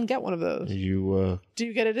 how does one get one of those? Do you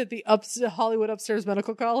get it at the Hollywood Upstairs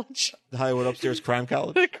Medical College? The Hollywood Upstairs Crime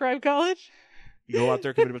College. Crime College. You go out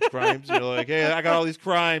there, commit a bunch of crimes. And you're like, hey, I got all these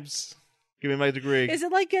crimes. Give me my degree. Is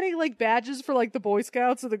it like getting badges for the Boy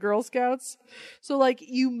Scouts or the Girl Scouts? So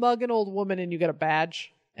you mug an old woman and you get a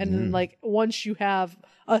badge. And then once you have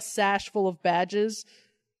a sash full of badges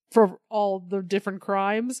for all the different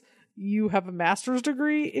crimes, you have a master's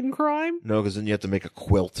degree in crime? No, because then you have to make a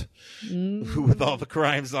quilt with all the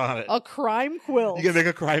crimes on it. A crime quilt. You gotta make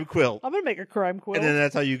a crime quilt. I'm gonna make a crime quilt. And then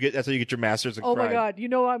that's how you get your master's in crime. Oh my god,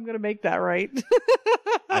 I'm gonna make that, right?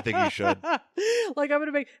 I think you should. I'm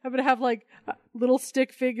gonna have little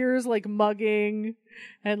stick figures mugging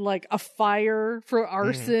and a fire for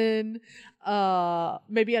arson,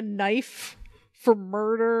 maybe a knife for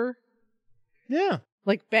murder. Yeah.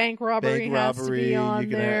 Bank robbery has to be on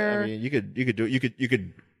there. You could do it. You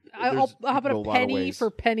could. How about a penny for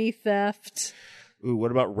penny theft? Ooh, what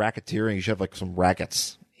about racketeering? You should have some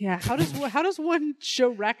rackets. Yeah. How does one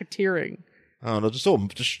show racketeering? I don't know.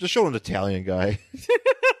 Just show an Italian guy.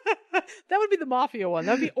 That would be the mafia one.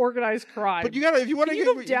 That would be organized crime. But you gotta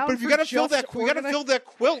fill that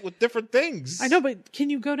quilt with different things. I know, but can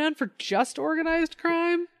you go down for just organized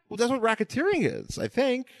crime? Well, that's what racketeering is, I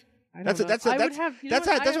think. That's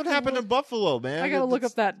what happened in Buffalo, man. I gotta look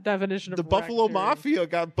up that definition of the Buffalo Mafia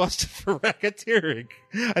got busted for racketeering.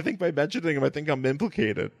 I think by mentioning him, I think I'm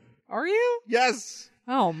implicated. Are you? Yes.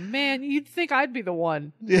 Oh man, you'd think I'd be the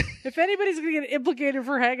one. If anybody's gonna get implicated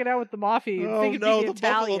for hanging out with the mafia, you'd think it'd be the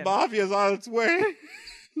Italian. Buffalo Mafia is on its way.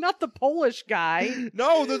 Not the Polish guy.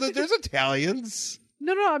 No, there's Italians.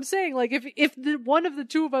 No, I'm saying if one of the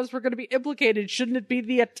two of us were going to be implicated, shouldn't it be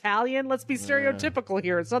the Italian? Let's be stereotypical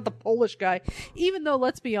here. It's not the Polish guy. Even though,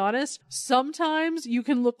 let's be honest, sometimes you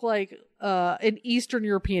can look like an Eastern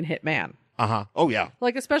European hitman. Uh-huh. Oh, yeah.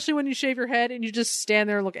 Especially when you shave your head and you just stand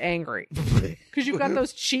there and look angry. Because you've got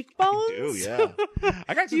those cheekbones. I do, yeah.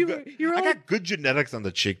 I got good genetics on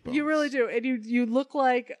the cheekbones. You really do. And you look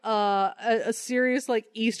like a serious,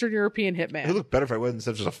 Eastern European hitman. It would look better if I wasn't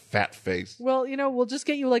such a fat face. Well, we'll just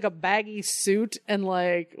get you a baggy suit and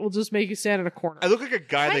we'll just make you stand in a corner. I look like a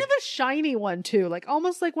guy kind of a shiny one, too.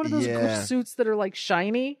 Almost like one of those suits that are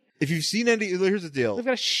shiny. If you've seen any, here's the deal. They've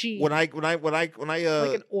got a sheet. When I like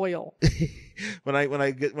an oil.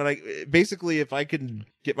 Basically, if I can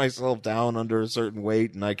get myself down under a certain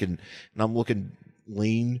weight and I'm looking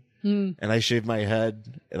lean and I shave my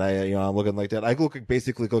head and I'm looking like that, I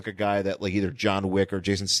basically look a guy that either John Wick or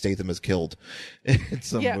Jason Statham has killed in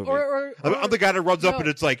some movie. Or I'm the guy that runs up and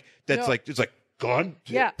it's gun.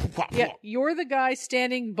 Yeah. You're the guy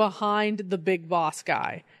standing behind the big boss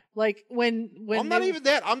guy. When I'm not even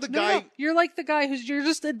that. I'm the guy. No. You're the guy you're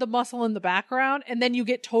just the muscle in the background, and then you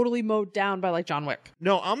get totally mowed down by John Wick.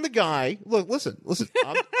 No, I'm the guy. Look, listen.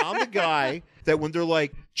 I'm the guy that when they're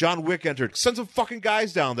John Wick entered, send some fucking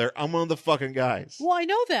guys down there. I'm one of the fucking guys. Well, I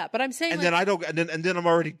know that, but I'm saying, and then I don't, and then I'm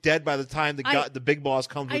already dead by the time the big boss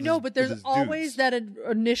comes. I know, but there's always that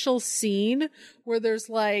initial scene where there's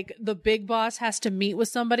the big boss has to meet with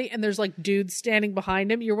somebody, and there's dudes standing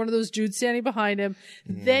behind him. You're one of those dudes standing behind him.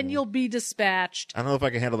 Then you'll be dispatched. I don't know if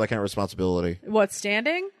I can handle that kind of responsibility. What,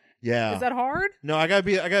 standing? Yeah. Is that hard? No, I gotta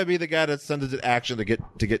be the guy that sends it to action to get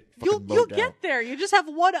fucking You'll down. get there. You just have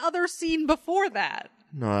one other scene before that.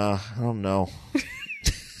 No, I don't know.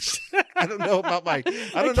 I don't know about my. I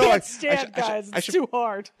don't I know. Can't stand guys. It's too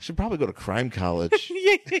hard. I should probably go to crime college.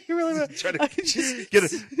 Yeah, you really would. Try to just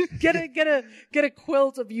get a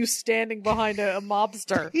quilt of you standing behind a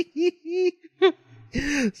mobster.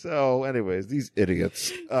 So, anyways, these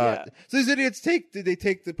idiots. So these idiots take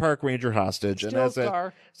the park ranger hostage, and that's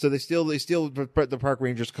it. So they steal the park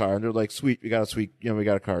ranger's car, and they're like, "Sweet, we got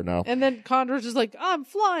a car now." And then Condor's just like, "I'm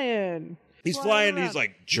flying." He's flying. He's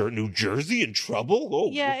like, "New Jersey in trouble." Oh,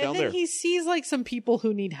 yeah, look down and then there. he sees like some people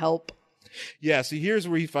who need help. Yeah, so here's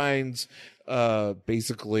where he finds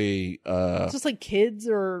basically It's just like kids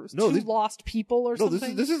or lost people or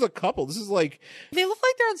something. This is a couple. This is like They look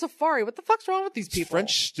like they're on safari. What the fuck's wrong with these people?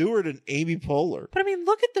 French Stewart and Amy Poehler. But I mean,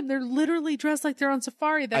 look at them. They're literally dressed like they're on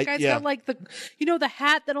safari. That guy's got like the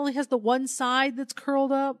hat that only has the one side that's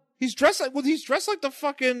curled up. He's dressed like the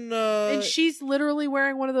fucking and she's literally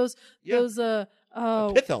wearing one of those pith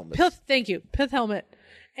helmets. Thank you. Pith helmet.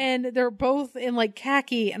 And they're both in like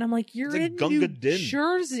khaki, and I'm like, you're in New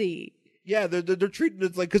Jersey. Yeah, they're treating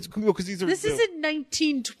it like because these are. This isn't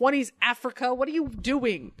 1920s Africa. What are you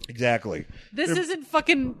doing? Exactly. This isn't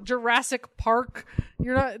fucking Jurassic Park.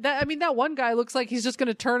 You're not. I mean, that one guy looks like he's just going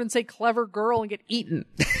to turn and say "clever girl" and get eaten.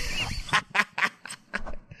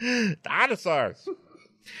 Dinosaurs.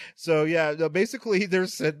 So yeah, no, basically they're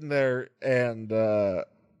sitting there and they're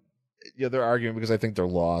arguing because I think they're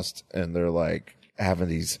lost, and they're like having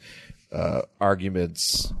these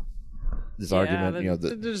arguments. This argument,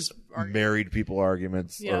 the married people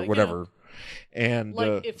arguments or whatever. And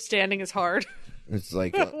like if standing is hard. It's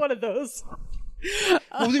like one of those.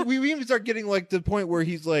 We even start getting like the point where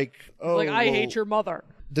he's like, "Oh, like I hate your mother."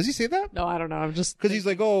 Does he say that? No, I don't know. I'm just because he's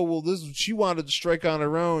like, "Oh, well, she wanted to strike on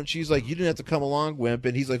her own." She's like, "You didn't have to come along, wimp."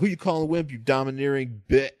 And he's like, "Who you calling a wimp? You domineering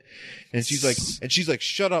bit." And she's like,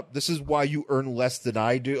 "Shut up. This is why you earn less than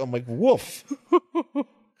I do." I'm like, "Woof."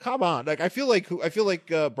 Come on. Like I feel like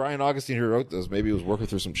Brian Augustine, who wrote this, maybe he was working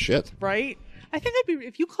through some shit. Right? I think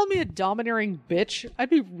if you called me a domineering bitch, I'd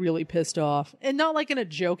be really pissed off. And not like in a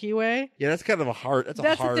jokey way. Yeah, that's kind of a hard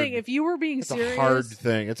the thing. If you were being serious, it's a hard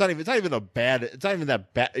thing. It's not even that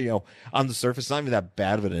bad, on the surface, it's not even that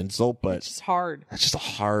bad of an insult, but it's just hard. That's just a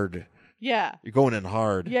hard. Yeah. You're going in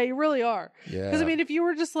hard. Yeah, you really are. Yeah. Because I mean, if you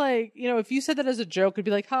were just like, if you said that as a joke, it'd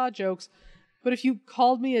be like, ha, jokes. But if you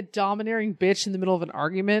called me a domineering bitch in the middle of an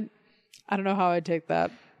argument, I don't know how I'd take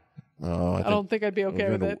that. Oh, I don't think I'd be okay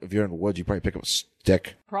with it. If you're in the woods, you probably pick up a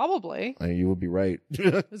stick. Probably. I mean, you would be right.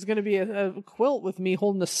 There's going to be a quilt with me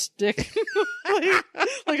holding a stick.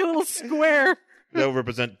 like a little square. That will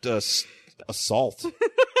represent assault.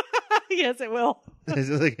 Yes, it will.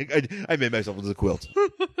 I made myself into a quilt.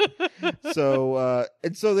 So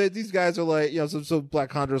these guys are like, so Black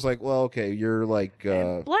Condor's like, well, okay, you're like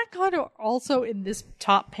Black Condor also in this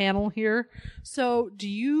top panel here. So did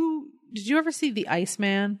you ever see the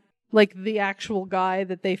Iceman? Like the actual guy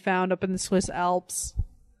that they found up in the Swiss Alps?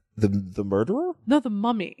 The murderer? No, the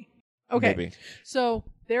mummy. Okay. Maybe. So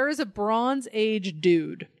there is a Bronze Age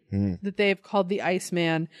dude that they've called the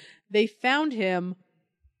Iceman. They found him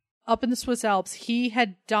up in the Swiss Alps. He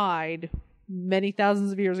had died many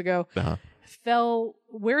thousands of years ago.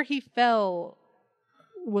 Where he fell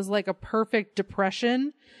was like a perfect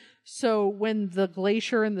depression. So when the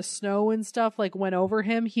glacier and the snow and stuff like went over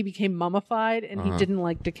him, he became mummified and he didn't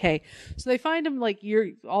like decay. So they find him like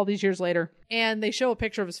all these years later, and they show a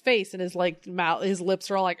picture of his face, and his like mouth, his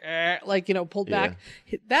lips are all like pulled back.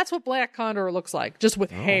 That's what Black Condor looks like, just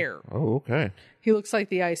with hair. Oh, okay. He looks like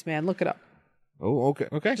the Iceman. Look it up. Oh,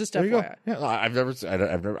 okay. Just there FYI. you go. Yeah, I've never.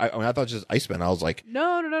 I thought just Iceman. I was like,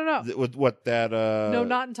 no. With what that? No,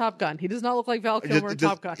 not in Top Gun. He does not look like Val Kilmer in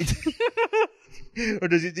Top Gun. Or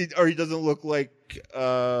does he? Or he doesn't look like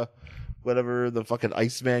whatever the fucking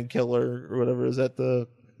Iceman Killer or whatever is that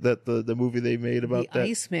the movie they made about the that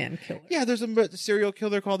Iceman Killer. Yeah, there's a serial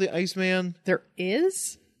killer called the Iceman. There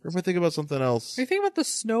is. Or am I thinking about something else? Are you thinking about the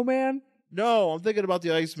Snowman? No, I'm thinking about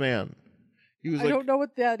the Iceman. He was. I don't know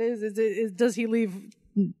what that is. Does he leave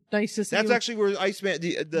nice to see? That's actually where Iceman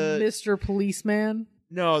the Mr. Policeman.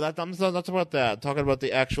 No, I'm not about that. I'm talking about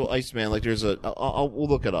the actual Iceman. Like there's we'll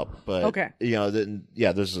look it up. But okay,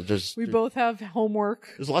 there's we both have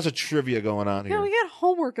homework. There's lots of trivia going on here. Yeah, we got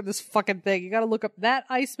homework in this fucking thing. You got to look up that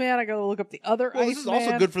Iceman. I got to look up the other Iceman. This is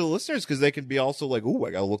also good for the listeners because they can be also like, "Ooh,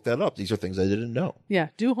 I got to look that up." These are things I didn't know. Yeah,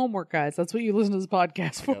 do homework, guys. That's what you listen to this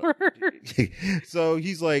podcast for. So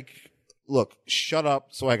he's like, look, shut up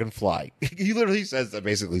so I can fly. He literally says that,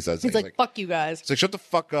 basically says that. He's like, fuck you guys. He's like, shut the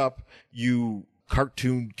fuck up, you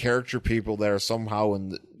cartoon character people that are somehow in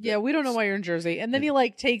the... Yeah, we don't know why you're in Jersey. And then he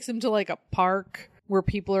like takes him to like a park where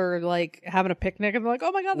people are like having a picnic and they're like,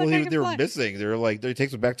 oh my God, that guy can they're fly. missing. They're like, they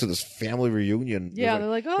takes him back to this family reunion. Yeah, they're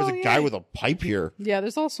like, oh, there's a guy with a pipe here. Yeah,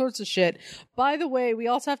 there's all sorts of shit. By the way, we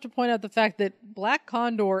also have to point out the fact that Black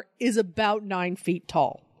Condor is about 9 feet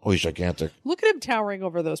tall. Oh, he's gigantic. Look at him towering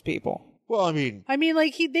over those people. Well, I mean,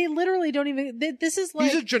 like they literally don't even. This is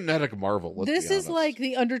like he's a genetic marvel. This is like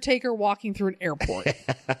the Undertaker walking through an airport.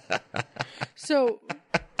 So.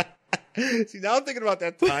 See, now I'm thinking about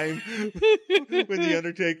that time when the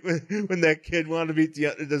Undertaker, when that kid wanted to beat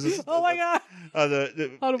the. Oh my god!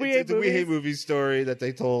 The We Hate Movies story that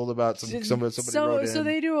they told about somebody wrote in. So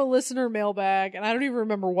they do a listener mailbag, and I don't even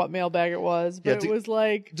remember what mailbag it was, but it was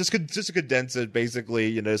like just to condense it,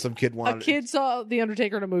 basically, some kid wanted. A kid saw the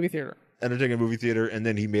Undertaker in a movie theater. Undertaker movie theater, and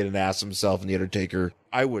then he made an ass of himself in the Undertaker.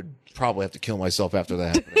 I would probably have to kill myself after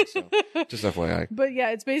that happening. So, just FYI. But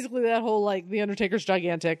yeah, it's basically that whole like the Undertaker's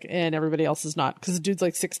gigantic and everybody else is not, because the dude's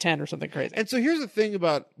like 6'10" or something crazy. And so here's the thing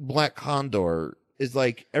about Black Condor is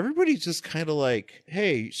like everybody's just kind of like,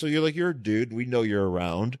 hey, so you're a dude, we know you're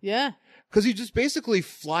around. Yeah. Because he just basically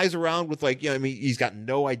flies around with like, he's got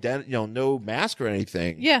no identity, no mask or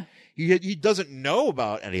anything. Yeah. He doesn't know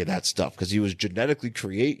about any of that stuff because he was genetically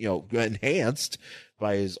enhanced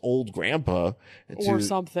by his old grandpa or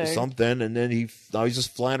something. And then now he's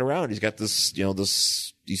just flying around. He's got this,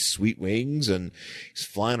 these sweet wings, and he's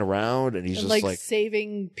flying around, and he's just like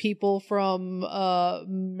saving people from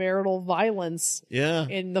marital violence. Yeah.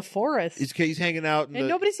 In the forest. He's hanging out, and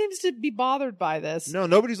nobody seems to be bothered by this. No,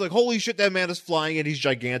 nobody's like, holy shit, that man is flying and he's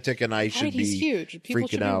gigantic, and he's huge. People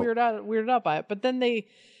should be out. weirded out by it, but then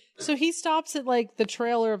So he stops at like the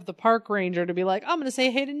trailer of the park ranger to be like, I'm going to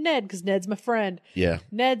say hey to Ned because Ned's my friend. Yeah.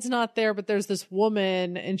 Ned's not there, but there's this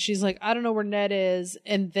woman and she's like, I don't know where Ned is.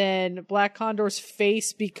 And then Black Condor's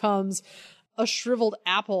face becomes a shriveled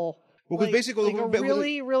apple. Well, because basically, like a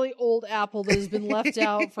really, really old apple that has been left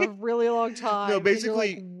out for a really long time. No,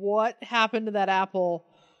 basically, like, what happened to that apple?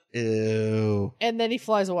 Ew. And then he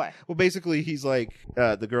flies away. Well, basically, he's like,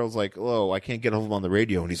 the girl's like, oh, I can't get him on the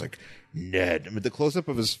radio. And he's like, Ned. I mean, the close-up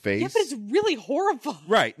of his face. Yeah, but it's really horrifying.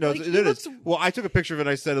 Right. No, it is. Well, I took a picture of it and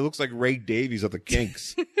I said, it looks like Ray Davies of the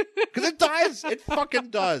Kinks. Because it does. It fucking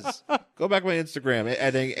does. Go back to my Instagram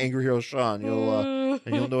at Angry Hero Sean.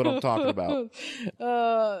 You'll know what I'm talking about.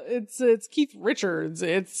 It's Keith Richards. I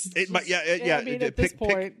mean, at this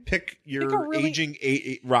point, pick your aging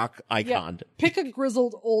rock icon. Yeah, pick a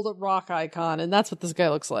grizzled old rock icon, and that's what this guy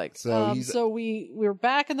looks like. So we're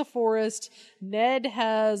back in the forest. Ned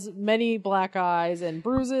has many black eyes and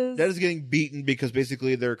bruises. Ned is getting beaten because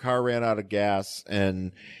basically their car ran out of gas,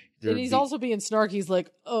 and he's also being snarky. He's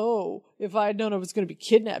like, oh, if I had known I was going to be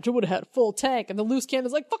kidnapped, I would have had a full tank. And the loose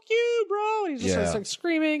cannon's like, fuck you, bro. And he just starts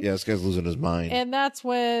screaming. Yeah, this guy's losing his mind. And that's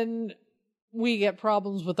when we get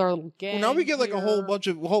problems with our little gang. Well, now we get like a whole bunch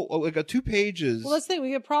of, like 2 pages. Well, that's the thing. We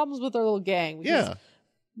get problems with our little gang.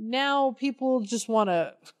 Now people just want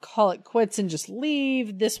to call it quits and just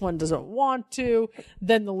leave. This one doesn't want to.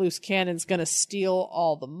 Then the loose cannon's going to steal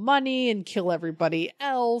all the money and kill everybody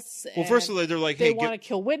else. Well, first of all, they're like, they want to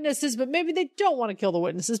kill witnesses, but maybe they don't want to kill the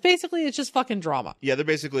witnesses. Basically, it's just fucking drama. Yeah, they're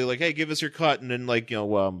basically like, hey, give us your cut. And then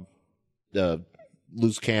the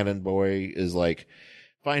loose cannon boy is like,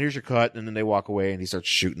 fine, here's your cut. And then they walk away and he starts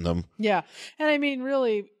shooting them. Yeah. And I mean,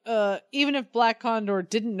 really, even if Black Condor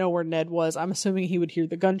didn't know where Ned was, I'm assuming he would hear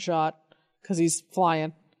the gunshot because he's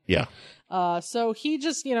flying. Yeah. So he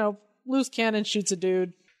just, loose cannon shoots a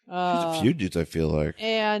dude. There's a few dudes, I feel like.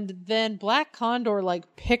 And then Black Condor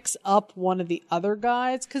picks up one of the other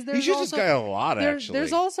guys because he shoots this guy a lot. Actually,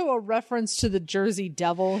 there's also a reference to the Jersey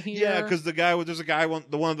Devil here. Yeah, because there's a guy,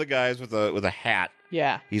 one of the guys with a hat.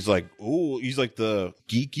 Yeah, he's like, oh, he's like the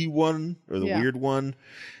geeky one or the weird one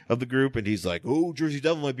of the group, and he's like, oh, Jersey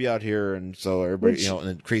Devil might be out here, and so everybody, and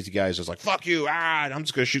then crazy guy's just like, fuck you, and I'm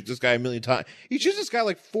just gonna shoot this guy 1,000,000 times. He shoots this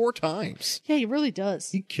guy 4 times. Yeah, he really does.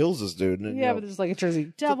 He kills this dude. And, but there's a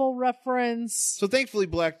Jersey Devil reference. So thankfully,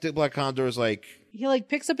 Black Condor is he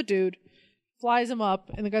picks up a dude, flies him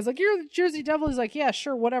up, and the guy's like, you're the Jersey Devil. He's like, yeah,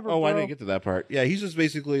 sure, whatever. Oh, bro. I didn't get to that part. Yeah, he's just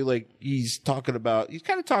basically he's kind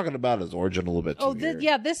of talking about his origin a little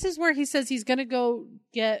bit. This is where he says he's gonna go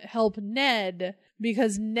help Ned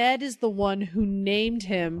because Ned is the one who named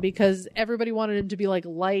him because everybody wanted him to be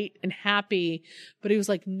light and happy, but he was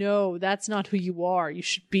like, no, that's not who you are. You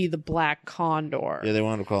should be the Black Condor. Yeah, they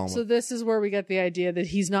wanted to call him. So this is where we get the idea that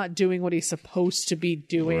he's not doing what he's supposed to be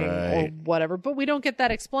doing or whatever, but we don't get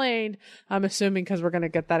that explained. I'm assuming because we're going to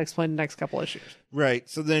get that explained in the next couple issues. Right.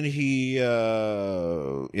 So then he,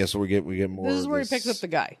 so we get more. This is where he picks up the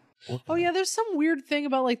guy. Oh yeah, there's some weird thing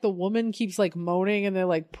about the woman keeps moaning and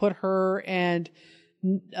they put her and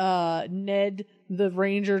Ned the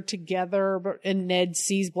Ranger together, and Ned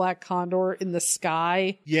sees Black Condor in the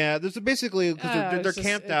sky. Yeah, there's basically because they're it's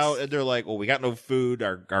camped just- out and they're like, well, we got no food,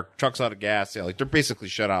 our truck's out of gas. Yeah, like they're basically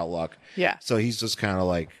shut out of luck. Yeah. So he's just kind of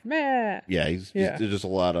like, Meh. there's just a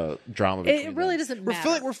lot of drama. It between really them. doesn't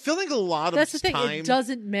matter. We're filling a lot That's the of thing. time It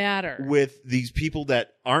doesn't matter. with these people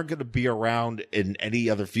that aren't going to be around in any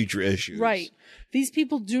other future issues. Right. These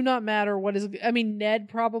people do not matter. Ned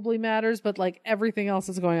probably matters, but like everything else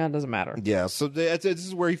that's going on doesn't matter. Yeah, so this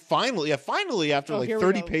is where he finally after like here we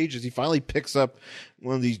 30 go. pages, he finally picks up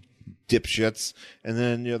one of these dipshits, and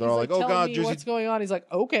then they're all like, "Oh tell God, me Jersey." what's going on? He's like,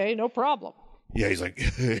 okay, no problem. Yeah, he's like,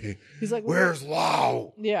 He's like, "Where's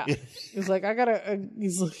Lau?" Yeah. He's like,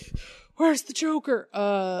 he's like, where's the Joker?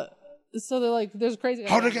 So they're like, there's a crazy guy.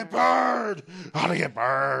 How to down get there. burned? How to get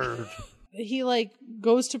burned? He like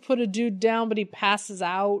goes to put a dude down, but he passes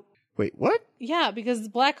out. Wait, what? Yeah, because the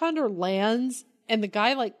Black Condor lands and the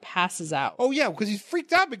guy like passes out. Oh yeah, because he's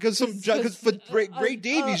freaked out because Ray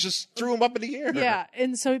Davies just threw him up in the air. Yeah,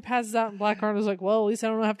 and so he passes out, and Black Condor's like, well, at least I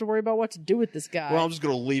don't have to worry about what to do with this guy. Well, I'm just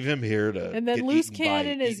gonna leave him here to. And then get Loose eaten by-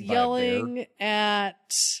 Cannon is eaten by a bear. yelling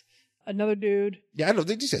at another dude. Yeah, I don't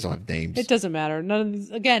think these guys don't have names. It doesn't matter. None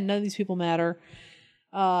of these people matter.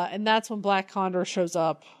 And that's when Black Condor shows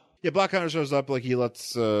up. Yeah, Black Hunter shows up, like he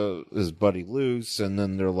lets his buddy loose, and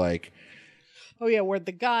then they're like, Oh yeah, where'd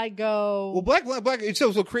the guy go? well, Black,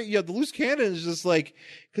 so great. Yeah, the loose cannon is just like,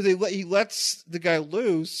 because he lets the guy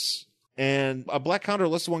loose, and a Black Condor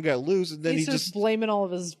lets the one guy loose, and then he's he just blaming all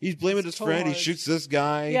of his. he's blaming his friend. He cohorts. shoots this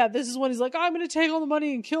guy. Yeah, this is when he's like, I'm going to take all the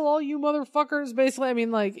money and kill all you motherfuckers. Basically, I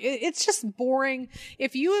mean, like, it's just boring.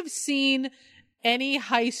 If you have seen any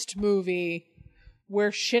heist movie where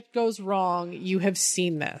shit goes wrong, you have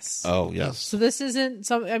seen this. Oh yes. So this isn't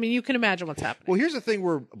some. I mean, you can imagine what's happening. Well, here's the thing: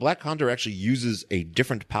 where Black Condor actually uses a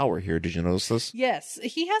different power here. Did you notice this? Yes,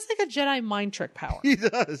 he has like a Jedi mind trick power. He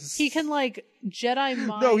does. He can like Jedi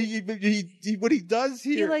mind. No, he what he does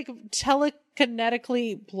here. He like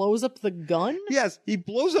telekinetically blows up the gun. Yes, he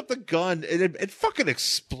blows up the gun and it fucking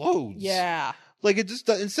explodes. Yeah. Like it just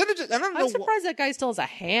instead of just I don't know. I'm surprised that guy still has a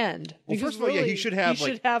hand. Well, Because first of all, yeah, he should have, he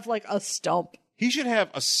like- should have like a stump. He should have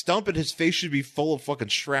a stump and his face should be full of fucking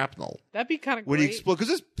shrapnel That'd be kind of when great. he explodes.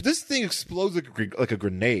 Because this thing explodes like a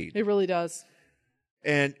grenade. It really does.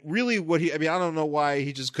 And really, I don't know why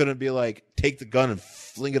he just couldn't be like, take the gun and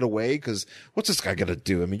fling it away. Because what's this guy gonna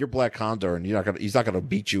do? I mean, you're Black Condor, and he's not gonna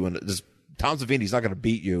beat you in this. Tom Savini's not gonna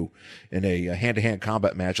beat you in a hand-to-hand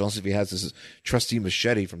combat match unless if he has this trusty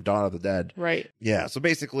machete from Dawn of the Dead. Right. Yeah. So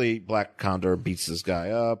basically, Black Condor beats this guy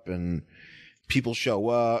up, and people show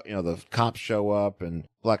up. The cops show up, and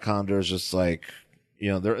Black Condor is just like,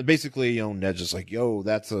 they're basically, Ned's just like, yo,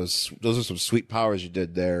 those are some sweet powers you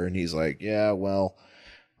did there. And he's like, yeah, well,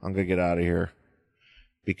 I'm going to get out of here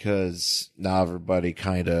because now everybody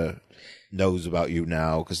kind of knows about you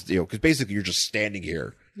now. Cause basically you're just standing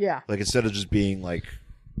here. Yeah. Like instead of just being like,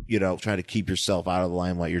 trying to keep yourself out of the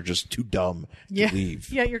limelight, you're just too dumb to leave.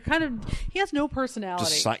 Yeah, you're kind of. He has no personality.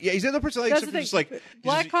 He's got no personality. That's the Except thing. for just like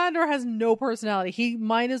Black Condor has no personality. He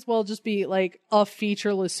might as well just be like a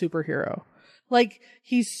featureless superhero. Like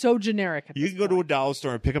he's so generic. You can go to a dollar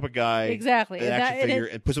store and pick up a guy, Exactly. an And action figure,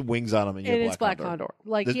 and put some wings on him, and you and have it's Black Condor.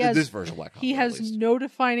 Like This, he has this version of Black Condor. He at has least. no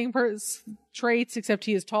defining traits except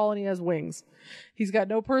he is tall and he has wings. He's got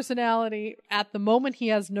no personality. At the moment, he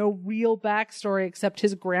has no real backstory except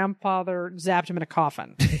his grandfather zapped him in a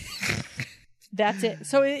coffin. That's it.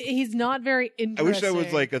 So he's not very I interesting. wish that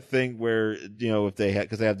was like a thing where if they had,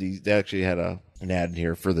 because they actually had an ad in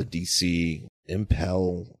here for the DC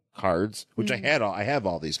Impel cards, which I have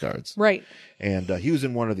all these cards, right. and he was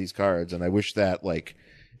in one of these cards, and I wish that like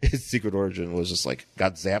his secret origin was just like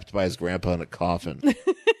got zapped by his grandpa in a coffin.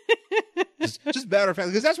 just matter of fact,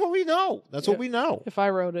 because that's what we know. That's what we know. If I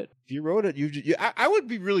wrote it, If you wrote it, I would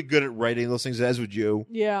be really good at writing those things, as would you.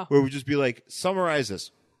 yeah. Where we would just be like, summarize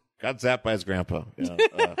this. Got zapped by his grandpa.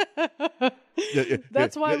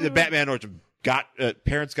 That's why the Batman origin got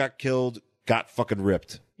parents got killed, got fucking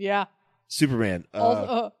ripped. Yeah. Superman.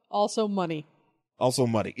 Also money. Also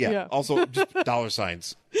money. Yeah. Yeah. Also just dollar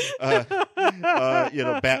signs.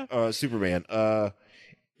 Superman.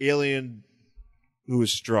 Alien who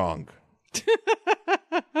is strong.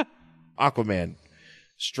 Aquaman.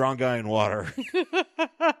 Strong guy in water.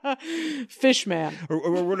 Fishman.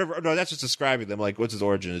 or whatever. No, that's just describing them. Like, what's his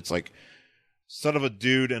origin? It's like son of a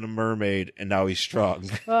dude and a mermaid, and now he's strong.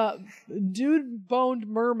 Dude boned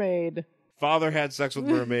mermaid. Father had sex with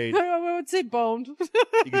mermaid. I would say boned.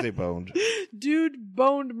 You can say boned. Dude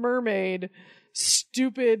boned mermaid.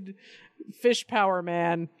 Stupid fish power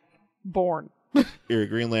man. Born. You're a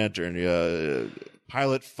Green Lantern.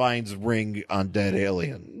 Pilot finds ring on dead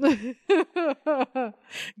alien.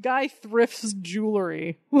 Guy thrifts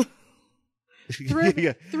jewelry.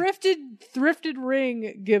 Yeah. Thrifted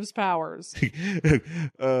ring gives powers.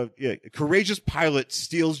 Courageous pilot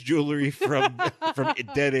steals jewelry from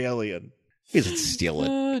dead alien. He doesn't steal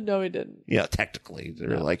it. No, he didn't. Yeah, technically,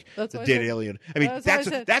 they're like That's the why I dead said- alien. I mean,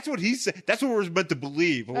 that's what he said. That's what we're meant to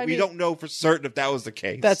believe. But we don't know for certain if that was the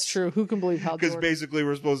case. That's true. Who can believe Hal Because Jordan? basically,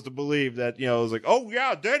 we're supposed to believe that it was like, oh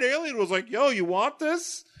yeah, dead alien was like, yo, you want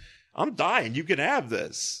this? I'm dying. You can have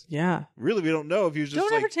this. Yeah. Really, we don't know if he was just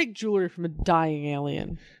Don't like. ever take jewelry from a dying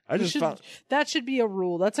alien. I just found. That should be a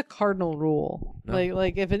rule. That's a cardinal rule. No.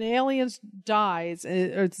 Like if an alien dies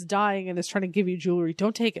or it's dying and is trying to give you jewelry,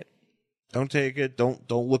 don't take it. Don't take it. Don't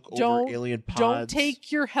look over alien pods. Don't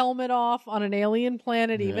take your helmet off on an alien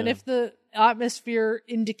planet, even Yeah. if the atmosphere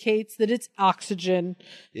indicates that it's oxygen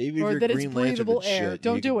Even if or you're that it's Green Lantern breathable and air. shit,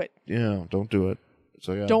 Don't you do can- it. Yeah, don't do it.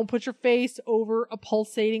 So yeah. Don't put your face over a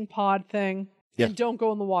pulsating pod thing. Yeah. And don't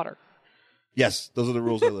go in the water. Yes, those are the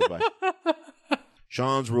rules I live by.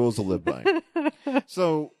 Sean's rules to live by.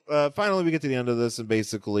 So finally, we get to the end of this, and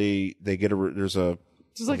basically they get there's a.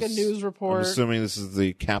 Just like a news I'm report. assuming this is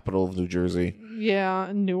the capital of New Jersey.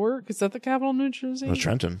 Yeah, Newark. Is that the capital of New Jersey? No,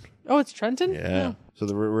 Trenton. Oh, it's Trenton? Yeah. So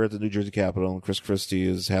we're at the New Jersey Capitol, and Chris Christie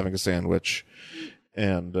is having a sandwich.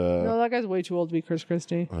 And No, that guy's way too old to be Chris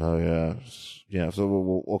Christie. oh yeah, yeah.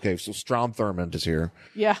 So okay. So Strom Thurmond is here,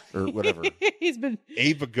 Yeah. or whatever. He's been.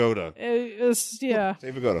 Ava Goda. Yeah. It's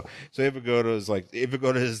Ava Goda. So Ava Goda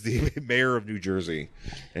is the mayor of New Jersey,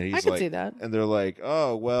 and he's I could like, see that. And they're like,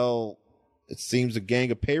 oh well, it seems a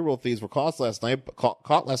gang of payroll thieves were caught last night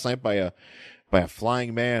by a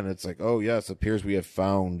flying man. It's like, oh yes, it appears we have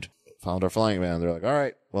found our flying man. They're like, all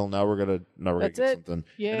right, well now we're gonna That's get it. something.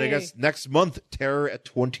 Yay. And I guess next month, Terror at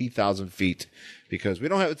 20,000 feet, because we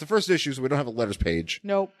don't have, it's the first issue, so we don't have a letters page.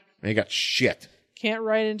 Nope. And you got shit. Can't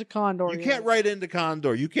write into Condor. You yet. can't write into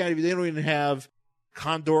Condor. You can't even. They don't even have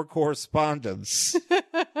Condor correspondence.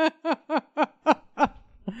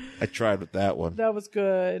 I tried with that one. That was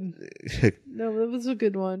good. No, that was a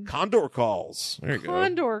good one. Condor calls. There you go.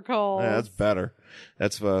 Condor calls. Yeah, that's better.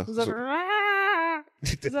 That's Was that,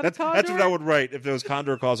 that a condor? that's what I would write if there was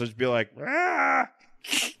Condor calls. I'd just be like, "Ah."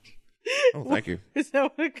 Oh, thank you. Is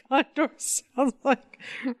that what a condor sounds like?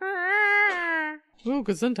 Ooh,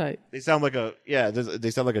 gesundheit. They sound like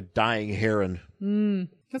they sound like a dying heron.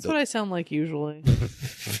 That's what I sound like usually.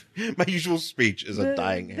 My usual speech is a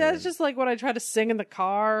dying heron. That's just like what I try to sing in the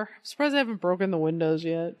car. I'm surprised I haven't broken the windows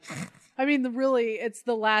yet. I mean, really, it's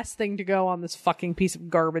the last thing to go on this fucking piece of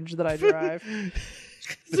garbage that I drive.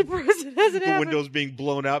 Surprised it hasn't the happened. windows being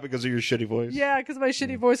blown out because of your shitty voice. Yeah, because my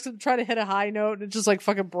shitty voice can try to hit a high note and it just like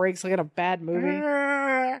fucking breaks like in a bad movie.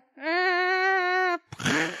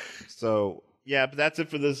 So yeah, but that's it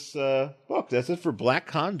for this book. That's it for Black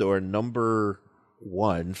Condor number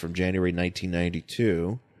 1 from January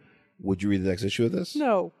 1992. Would you read the next issue of this?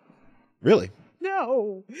 No. Really?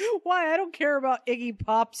 No. Why? I don't care about Iggy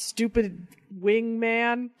Pop's stupid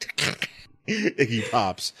wingman. Iggy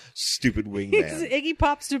Pop's Stupid He's Wingman. Iggy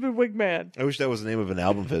Pop Stupid Wingman. I wish that was the name of an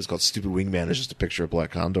album of his called Stupid Wingman. It's just a picture of Black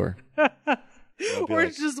Condor. Or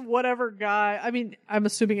it's just whatever guy. I mean, I'm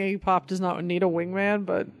assuming Iggy Pop does not need a wingman,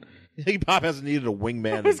 but Iggy Pop hasn't needed a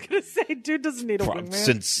wingman I was going to say, dude doesn't need a wingman.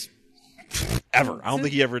 since ever. I don't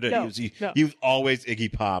think he ever did. No, he was always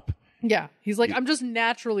Iggy Pop. Yeah. He's like, I'm just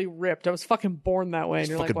naturally ripped. I was fucking born that way. And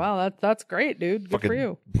you're like, fucking- wow, that's great, dude. Good for Fucking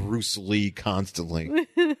you. Bruce Lee constantly.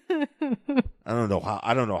 I don't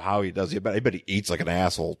know how he does it, but I bet he eats like an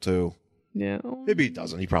asshole too. Yeah. Maybe he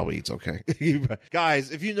doesn't. He probably eats okay. Guys,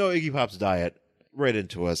 if you know Iggy Pop's diet, write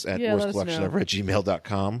into us at Yeah, let us know.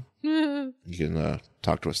 worstcollectionever@gmail.com. You can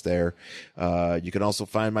talk to us there. You can also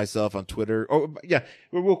find myself on Twitter. Oh, yeah,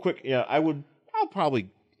 real quick. Yeah,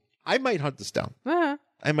 I might hunt this down. Uh-huh.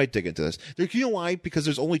 I might dig into this. You know why? Because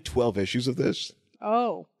there's only 12 issues of this.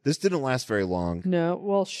 Oh. This didn't last very long. No.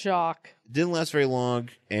 Well, shock. Didn't last very long,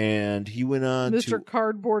 and he went on Mr. to...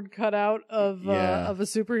 Cardboard cutout of a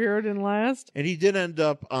superhero didn't last. And he did end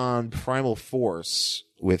up on Primal Force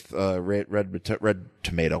with Red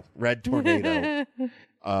Tornado.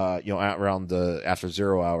 Around after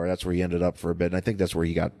 0 hour, that's where he ended up for a bit. And I think that's where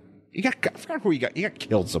he got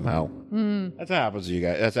killed somehow. That's what happens to you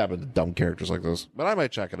guys. That's happened to dumb characters like this. But I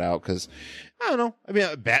might check it out because I don't know. I mean,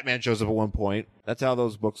 Batman shows up at one point. That's how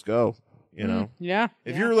those books go. You know, Yeah.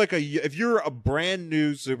 if you're a brand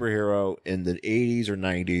new superhero in the 80s or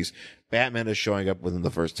 90s, Batman is showing up within the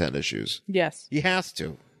first 10 issues. Yes. He has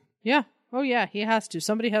to. Yeah. Oh, yeah. He has to.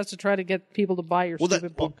 Somebody has to try to get people to buy your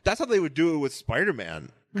stupid book. That's how they would do it with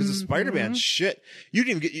Spider-Man because the Spider-Man shit, you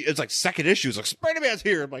didn't even get, it's like second issue. It's like, Spider-Man's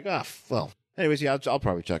here. I'm like, well. Anyways, yeah, I'll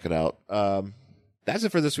probably check it out. That's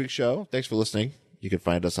it for this week's show. Thanks for listening. You can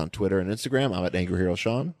find us on Twitter and Instagram. I'm at Angry Hero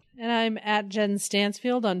Sean. And I'm at Jen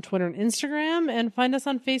Stansfield on Twitter and Instagram. And find us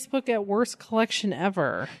on Facebook at Worst Collection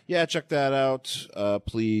Ever. Yeah, check that out.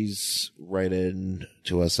 Please write in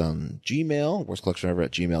to us on Gmail,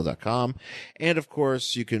 worstcollectionever@gmail.com. And of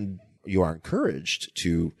course, you are encouraged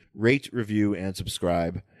to rate, review, and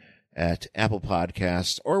subscribe at Apple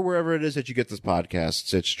Podcasts or wherever it is that you get this podcast,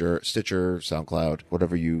 Stitcher, SoundCloud,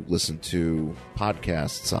 whatever you listen to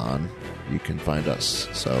podcasts on, you can find us.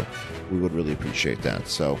 So we would really appreciate that.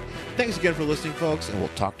 So thanks again for listening, folks, and we'll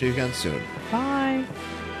talk to you again soon. Bye.